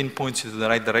basically pinpoints you to the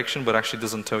right direction, but actually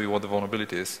doesn't tell you what the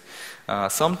vulnerability is.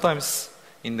 Sometimes,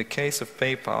 in the case of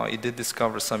PayPal, it did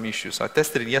discover some issues. I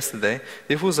tested it yesterday.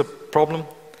 If it was a problem,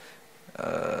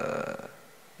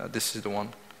 this is the one.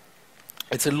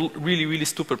 It's a really, really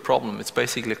stupid problem. It's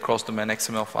basically a cross-domain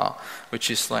XML file,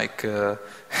 which is like,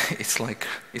 it's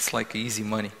like easy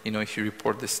money, you know, if you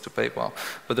report this to PayPal.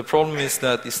 But the problem is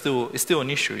that it's still an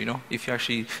issue, you know. If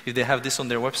they have this on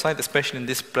their website, especially in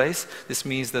this place, this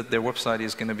means that their website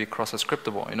is going to be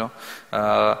cross-scriptable, you know,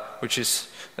 which is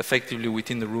effectively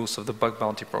within the rules of the bug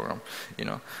bounty program, you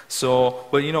know. So,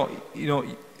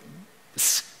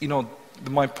 but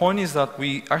my point is that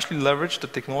we actually leverage the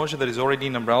technology that is already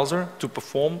in a browser to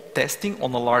perform testing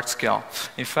on a large scale.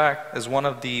 In fact, as one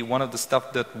of the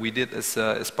stuff that we did as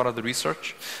part of the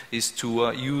research is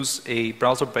to use a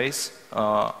browser-based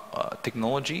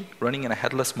technology running in a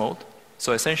headless mode.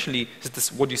 So essentially,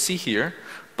 this is what you see here,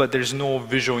 but there's no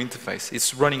visual interface.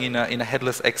 It's running in a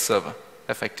headless X server,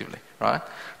 effectively, right?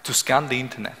 To scan the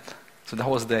internet. So that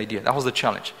was the idea. That was the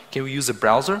challenge. Can we use a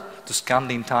browser to scan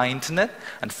the entire internet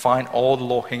and find all the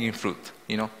low-hanging fruit,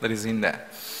 you know, that is in there?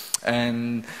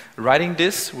 And writing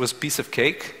this was a piece of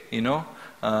cake, you know.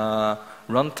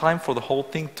 Runtime for the whole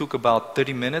thing took about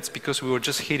 30 minutes because we were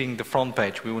just hitting the front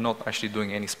page. We were not actually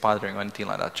doing any spidering or anything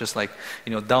like that. Just like,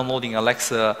 you know, downloading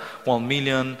Alexa 1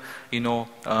 million, you know,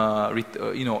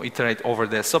 iterate over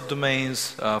their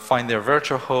subdomains, find their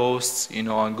virtual hosts, you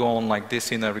know, and go on like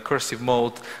this in a recursive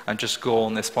mode and just go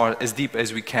on as deep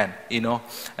as we can, you know.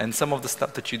 And some of the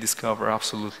stuff that you discover are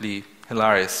absolutely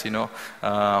hilarious, you know.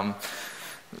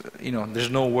 You know, there's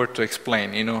no word to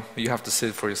explain, you know. You have to see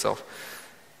it for yourself.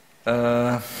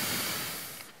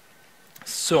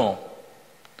 So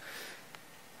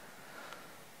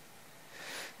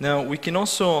now we can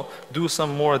also do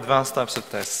some more advanced types of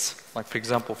tests, like for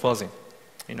example fuzzing,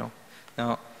 you know.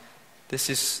 Now this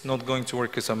is not going to work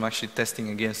because I'm actually testing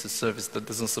against a service that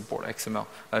doesn't support XML,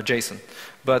 JSON.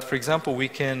 But for example, we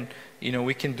can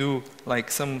do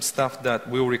like some stuff that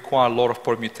will require a lot of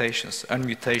permutations and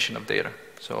mutation of data.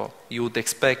 So you would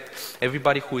expect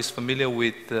everybody who is familiar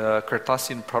with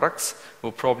Cartesian products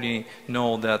will probably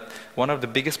know that one of the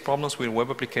biggest problems with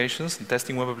web applications and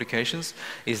testing web applications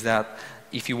is that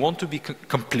if you want to be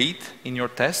complete in your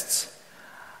tests,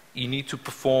 you need to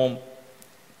perform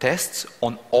tests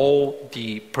on all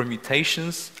the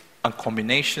permutations and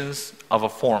combinations of a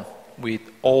form with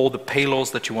all the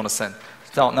payloads that you want to send.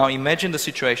 Now imagine the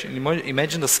situation,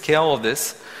 imagine the scale of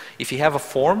this. If you have a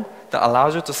form that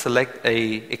allows you to select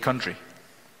a country,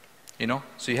 you know,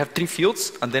 so you have 3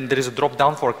 fields and then there is a drop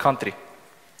down for a country.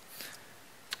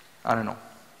 I don't know,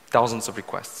 thousands of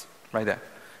requests right there,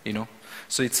 you know.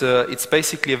 So it's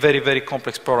basically a very, very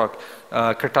complex product,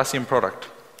 Cartesian product,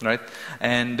 right?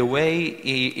 And the way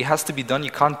it has to be done,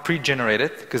 you can't pre-generate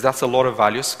it because that's a lot of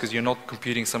values because you're not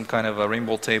computing some kind of a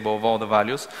rainbow table of all the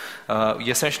values.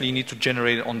 You essentially need to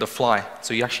generate it on the fly.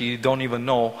 So you actually don't even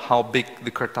know how big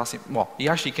the Cartesian, well, you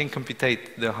actually can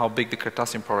computate how big the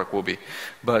Cartesian product will be,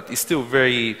 but it's still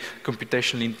very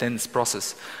computationally intense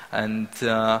process. And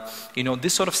you know,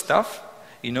 this sort of stuff,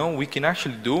 you know, we can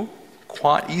actually do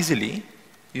quite easily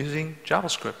using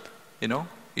JavaScript, you know.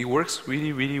 It works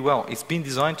really, really well. It's been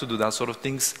designed to do that sort of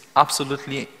things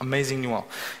absolutely amazingly well.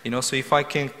 You know, so if I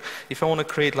want to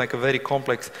create like a very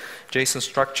complex JSON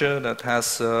structure that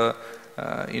has,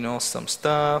 you know, some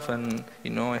stuff, and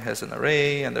you know, it has an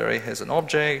array, and the array has an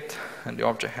object, and the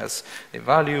object has a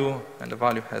value, and the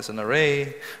value has an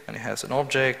array, and it has an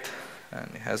object,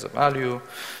 and it has a value.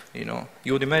 You know,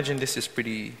 you would imagine this is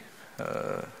pretty,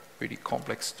 pretty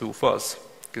complex to fuzz,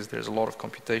 because there's a lot of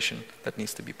computation that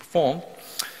needs to be performed.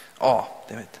 Oh,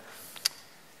 damn it.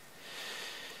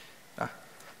 Ah,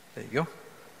 there you go.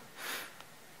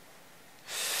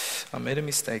 I made a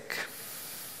mistake.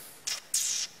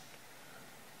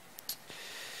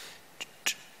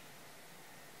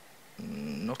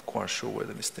 Not quite sure where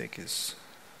the mistake is,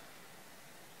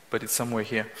 but it's somewhere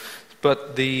here.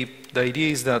 But the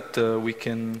idea is that we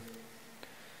can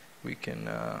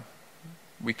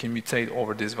mutate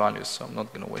over these values, so I'm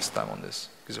not going to waste time on this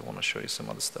because I want to show you some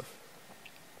other stuff.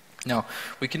 Now,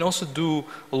 we can also do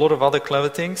a lot of other clever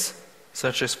things,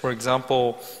 such as, for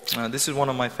example, this is one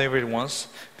of my favorite ones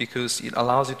because it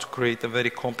allows you to create a very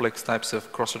complex types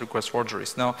of cross-request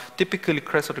forgeries. Now, typically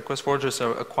cross-request forgeries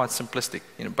are quite simplistic,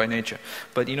 you know, by nature.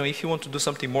 But you know, if you want to do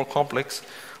something more complex,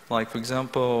 like for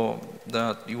example,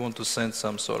 that you want to send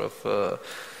some sort of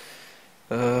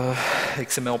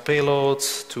XML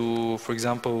payloads to, for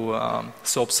example,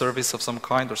 SOAP service of some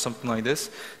kind or something like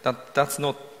this, that's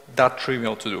not that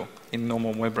trivial to do. in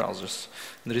normal web browsers.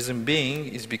 And the reason being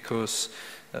is because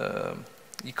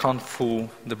you can't fool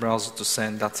the browser to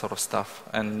send that sort of stuff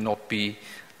and not be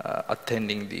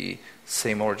attending the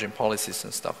same origin policies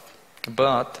and stuff.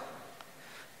 But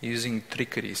using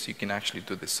trickeries, you can actually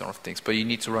do this sort of things. But you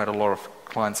need to write a lot of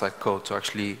client-side code to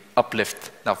actually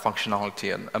uplift that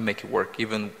functionality and make it work,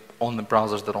 even on the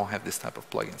browsers that don't have this type of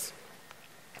plugins.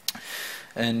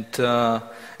 And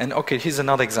okay, here's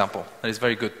another example that is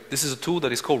very good. This is a tool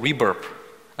that is called Reburp.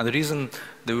 And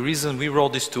the reason we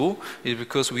wrote this tool is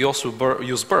because we also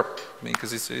use burp,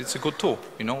 because it's a good tool.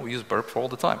 You know, we use burp for all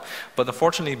the time. But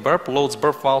unfortunately, burp loads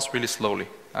burp files really slowly.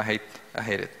 I hate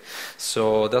it.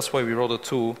 So that's why we wrote a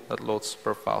tool that loads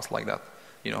burp files like that,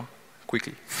 you know,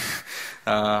 quickly.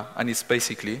 And it's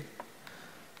basically,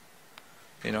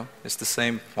 you know, it's the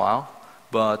same file,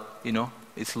 but, you know,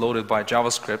 it's loaded by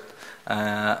JavaScript,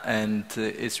 and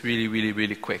it's really, really,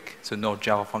 really quick. So no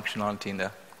Java functionality in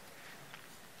there.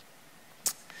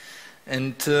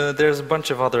 And there's a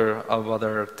bunch of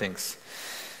other things.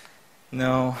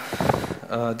 Now,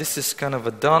 this is kind of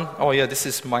a done. Oh yeah, this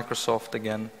is Microsoft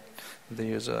again.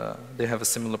 They have a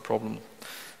similar problem.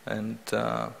 And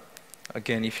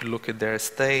again, if you look at their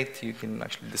estate, you can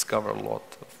actually discover a lot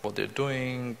of what they're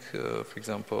doing. For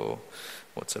example,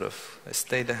 what sort of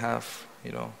estate they have,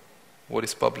 you know, what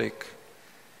is public.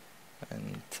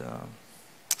 And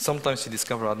sometimes you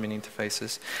discover admin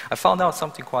interfaces. I found out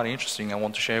something quite interesting I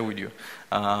want to share with you.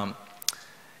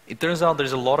 It turns out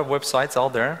there's a lot of websites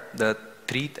out there that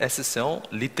treat SSL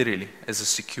literally as a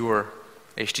secure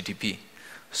HTTP.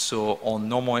 So on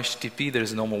normal HTTP,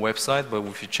 there's a normal website, but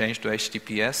if you change to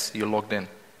HTTPS, you're logged in.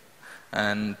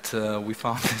 And we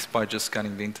found this by just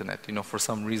scanning the internet. You know, for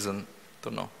some reason,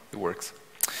 don't know, it works.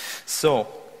 So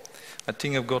I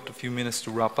think I've got a few minutes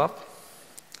to wrap up.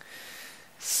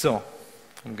 So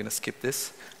I'm going to skip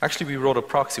this. Actually, we wrote a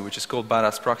proxy, which is called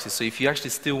Badass Proxy. So if you actually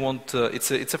still want, it's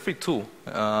a free tool.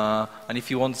 And if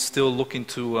you want to still look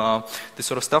into this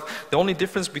sort of stuff, the only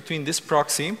difference between this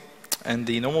proxy and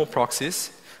the normal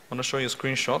proxies, I'm going to show you a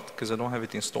screenshot because I don't have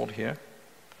it installed here.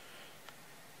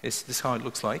 This is how it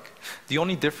looks like. The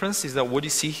only difference is that what you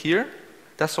see here,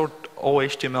 that's all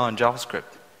HTML and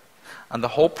JavaScript. And the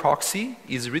whole proxy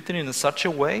is written in such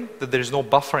a way that there is no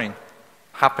buffering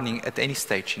happening at any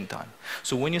stage in time.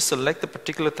 So when you select a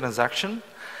particular transaction,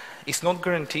 it's not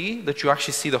guaranteed that you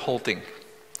actually see the whole thing.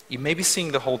 You may be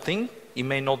seeing the whole thing, it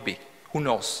may not be. Who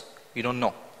knows? You don't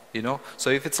know. You know? So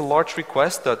if it's a large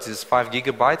request that is 5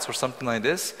 gigabytes or something like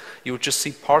this, you would just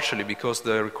see partially because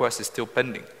the request is still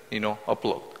pending, you know,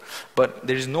 upload. But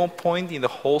there is no point in the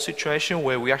whole situation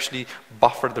where we actually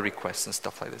buffer the requests and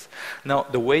stuff like this. Now,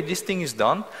 the way this thing is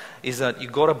done is that you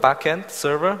got a backend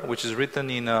server, which is written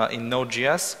in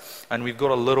Node.js, and we've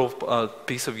got a little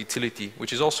piece of utility,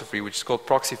 which is also free, which is called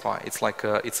Proxify. It's like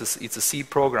it's a C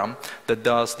program that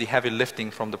does the heavy lifting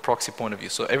from the proxy point of view.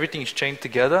 So everything is chained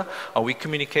together, and we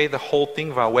communicate the whole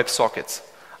thing via WebSockets.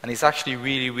 And it's actually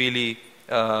really, really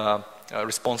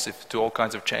responsive to all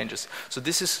kinds of changes. So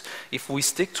this is, if we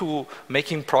stick to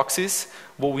making proxies,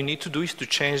 what we need to do is to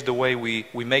change the way we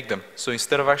make them. So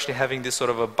instead of actually having this sort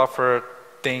of a buffer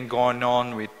thing going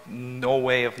on with no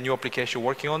way of new application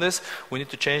working on this, we need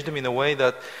to change them in a way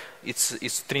that it's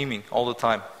streaming all the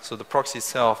time. So the proxy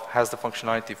itself has the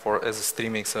functionality as a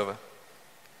streaming server.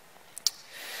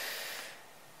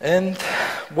 And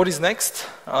what is next?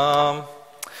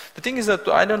 The thing is that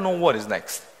I don't know what is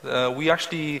next. We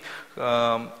actually,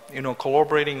 you know,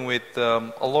 collaborating with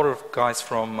a lot of guys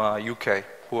from UK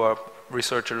who are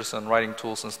researchers and writing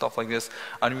tools and stuff like this,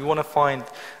 and we want to find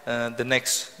the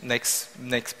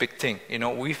next big thing. You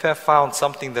know, we have found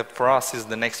something that for us is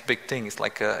the next big thing.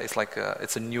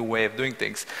 It's a new way of doing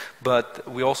things, but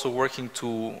we're also working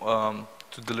to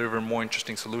deliver more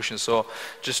interesting solutions. So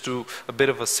just a bit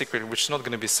of a secret, which is not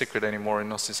going to be a secret anymore, you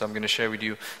know, since I'm going to share with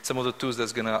you some of the tools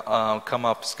that's going to come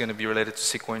up is going to be related to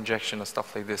SQL injection and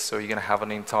stuff like this. So you're going to have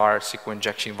an entire SQL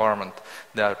injection environment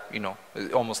that, you know,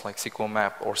 almost like SQL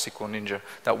Map or SQL Ninja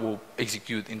that will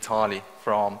execute entirely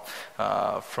from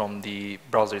the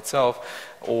browser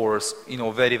itself, or, you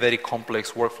know, very, very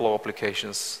complex workflow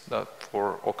applications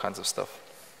for all kinds of stuff.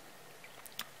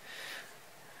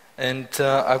 And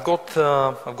I've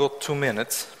got 2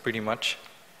 minutes, pretty much,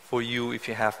 for you if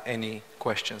you have any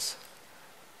questions.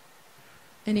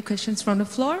 Any questions from the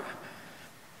floor?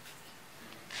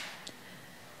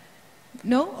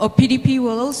 No? Or PDP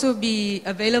will also be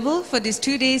available for these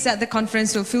 2 days at the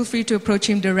conference, so feel free to approach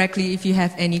him directly if you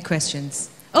have any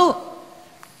questions. Oh!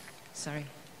 Sorry.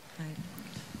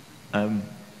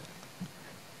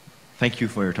 Thank you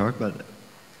for your talk, but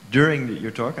during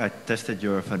your talk, I tested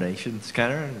your foundation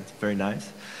scanner, and it's very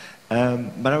nice.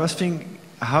 But I was thinking,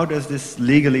 how does this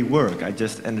legally work? I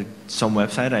just entered some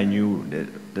website, I knew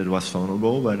that was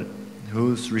vulnerable, but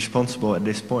who's responsible at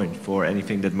this point for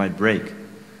anything that might break?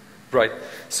 Right.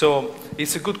 So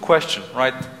it's a good question,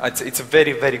 right? It's a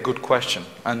very, very good question.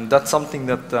 And that's something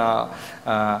that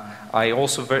I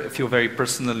also feel very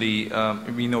personally,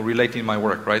 relating in my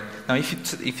work, right? Now, if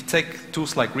you take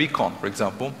tools like Recon, for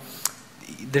example,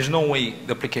 there's no way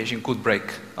the application could break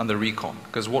under Recon,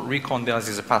 because what Recon does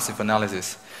is a passive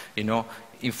analysis.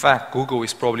 In fact, Google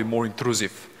is probably more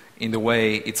intrusive in the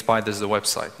way it spiders the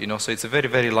website, so it's a very,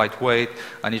 very lightweight,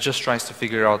 and it just tries to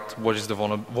figure out what is the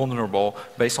vulnerable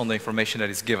based on the information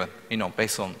that is given,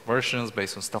 based on versions,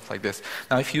 based on stuff like this.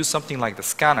 Now, if you use something like the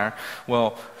scanner,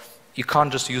 well, you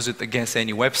can't just use it against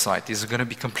any website. It's going to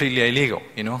be completely illegal,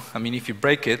 I mean, if you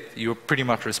break it, you're pretty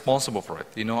much responsible for it,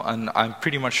 and I'm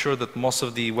pretty much sure that most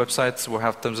of the websites will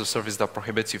have terms of service that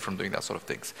prohibits you from doing that sort of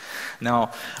things.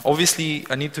 Now, obviously,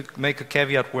 I need to make a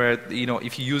caveat where,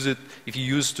 if you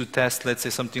use to test, let's say,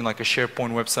 something like a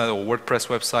SharePoint website or WordPress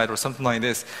website or something like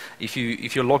this, if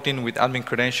you're logged in with admin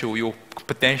credential, you'll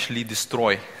potentially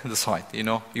destroy the site,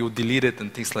 you'll delete it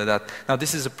and things like that. Now,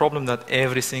 this is a problem that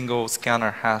every single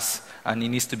scanner has, and it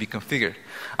needs to be configured.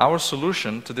 Our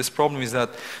solution to this problem is that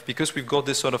because we've got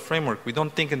this sort of framework, we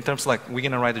don't think in terms like we're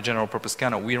going to write a general purpose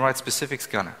scanner, we write specific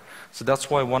scanner. So that's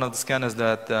why one of the scanners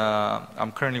that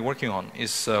I'm currently working on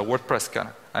is WordPress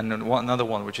scanner, and another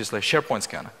one which is like SharePoint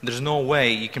scanner. There's no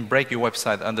way you can break your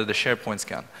website under the SharePoint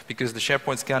scan, because the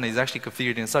SharePoint scanner is actually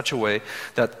configured in such a way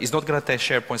that it's not going to test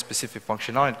SharePoint specific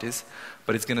functionalities,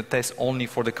 but it's going to test only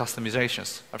for the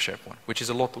customizations of SharePoint, which is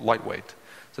a lot lightweight.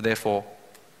 So therefore,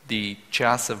 the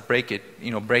chance of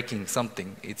breaking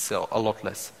something, it's a lot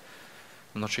less.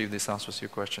 I'm not sure if this answers your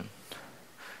question.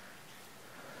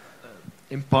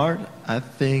 In part, I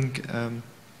think,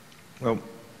 well,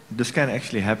 the scan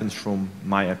actually happens from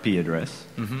my IP address,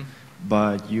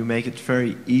 but you make it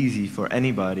very easy for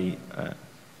anybody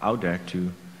out there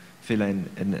to fill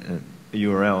in a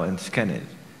URL and scan it.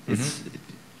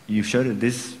 You showed that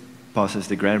this passes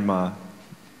the grandma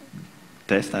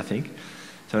test, I think.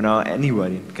 So now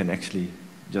anybody can actually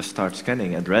just start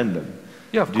scanning at random.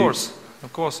 Yeah, of course.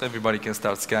 Of course, everybody can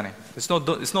start scanning. It's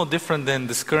no different than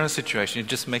this current situation. It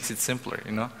just makes it simpler,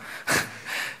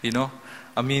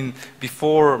 I mean,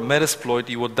 before Metasploit,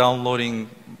 you were downloading,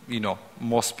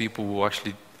 most people will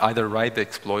actually either write the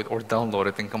exploit or download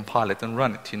it and compile it and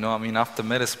run it, I mean, after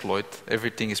Metasploit,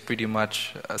 everything is pretty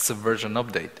much a subversion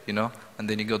update, and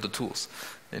then you got the tools,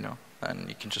 and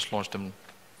you can just launch them,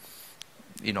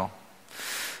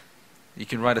 You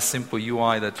can write a simple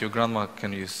UI that your grandma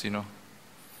can use,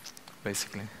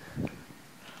 basically.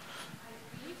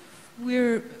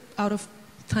 We're out of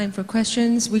time for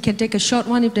questions. We can take a short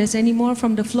one if there's any more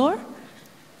from the floor.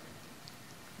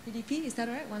 PDP, is that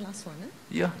all right? One last one,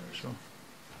 Yeah, sure.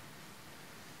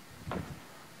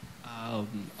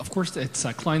 Of course, it's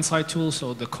a client-side tool,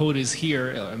 so the code is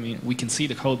here. I mean, we can see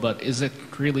the code, but is it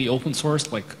really open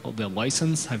source, like the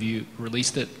license? Have you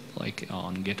released it, like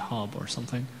on GitHub or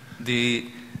something?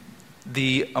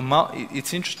 The amount,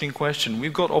 it's an interesting question.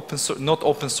 We've got not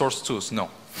open source tools, no.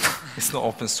 It's not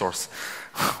open source.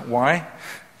 Why?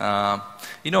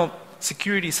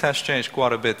 Securities has changed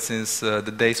quite a bit since the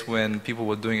days when people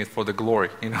were doing it for the glory,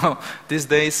 These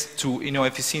days, if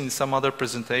you've seen some other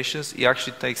presentations, it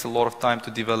actually takes a lot of time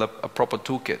to develop a proper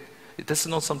toolkit. This is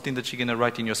not something that you're going to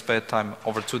write in your spare time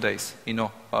over 2 days,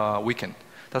 weekend.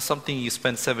 That's something you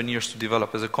spend 7 years to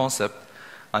develop as a concept,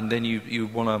 and then you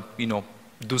want to,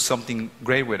 do something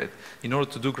great with it. In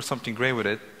order to do something great with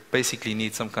it, basically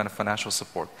need some kind of financial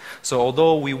support. So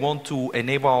although we want to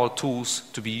enable our tools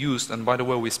to be used, and by the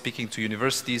way, we're speaking to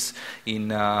universities in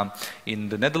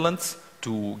the Netherlands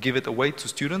to give it away to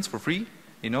students for free,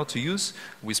 to use.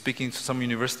 We're speaking to some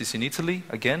universities in Italy,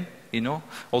 again,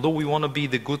 Although we want to be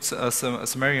the good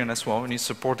Samaritan as well, we need to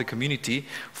support the community.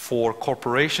 For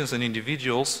corporations and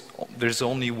individuals, there's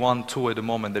only one tool at the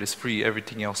moment that is free,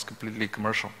 everything else completely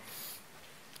commercial.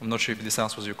 I'm not sure if this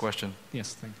answers your question.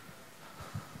 Yes, thank you.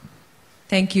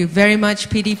 Thank you very much,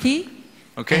 PDP.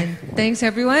 Okay. And thanks,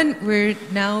 everyone. We're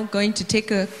now going to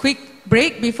take a quick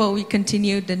break before we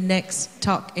continue the next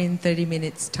talk in 30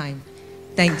 minutes' time.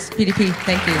 Thanks, PDP.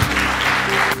 Thank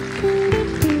you.